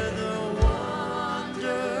 altogether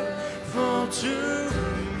wonderful to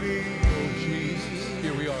me.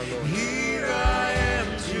 Here we are, Lord. Here I am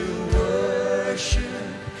to worship.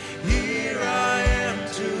 Here I am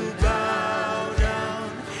to bow down.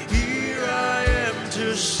 Here I am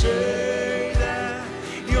to say.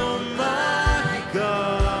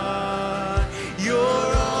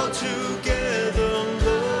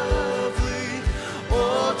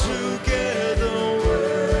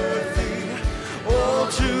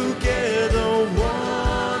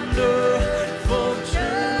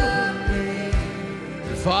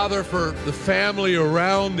 Father, for the family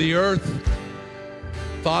around the earth,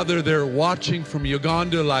 Father, they're watching from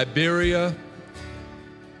Uganda, Liberia,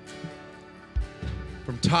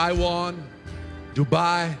 from Taiwan,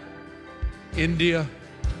 Dubai, India.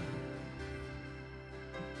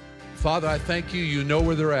 Father, I thank you. You know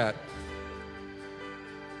where they're at.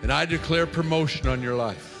 And I declare promotion on your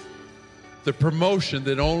life. The promotion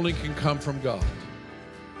that only can come from God.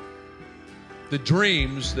 The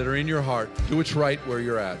dreams that are in your heart, do what's right where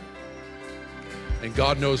you're at. And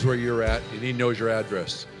God knows where you're at, and He knows your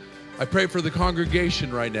address. I pray for the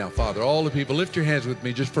congregation right now, Father. All the people, lift your hands with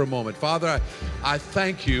me just for a moment. Father, I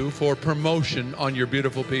thank you for promotion on your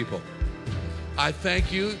beautiful people. I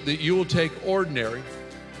thank you that you will take ordinary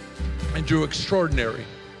and do extraordinary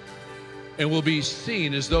and will be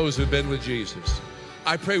seen as those who've been with Jesus.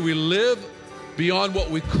 I pray we live beyond what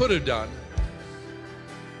we could have done,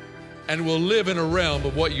 and we'll live in a realm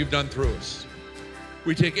of what you've done through us.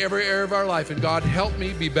 We take every area of our life, and God, help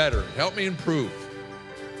me be better. Help me improve.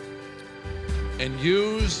 And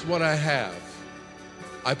use what I have.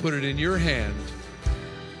 I put it in your hand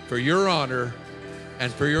for your honor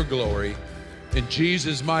and for your glory. In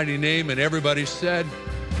Jesus' mighty name. And everybody said,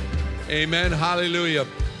 amen. Hallelujah.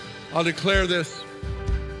 I'll declare this.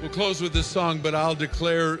 We'll close with this song, but I'll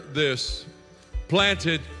declare this.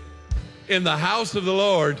 Planted in the house of the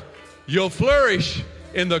Lord, you'll flourish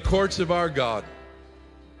in the courts of our God.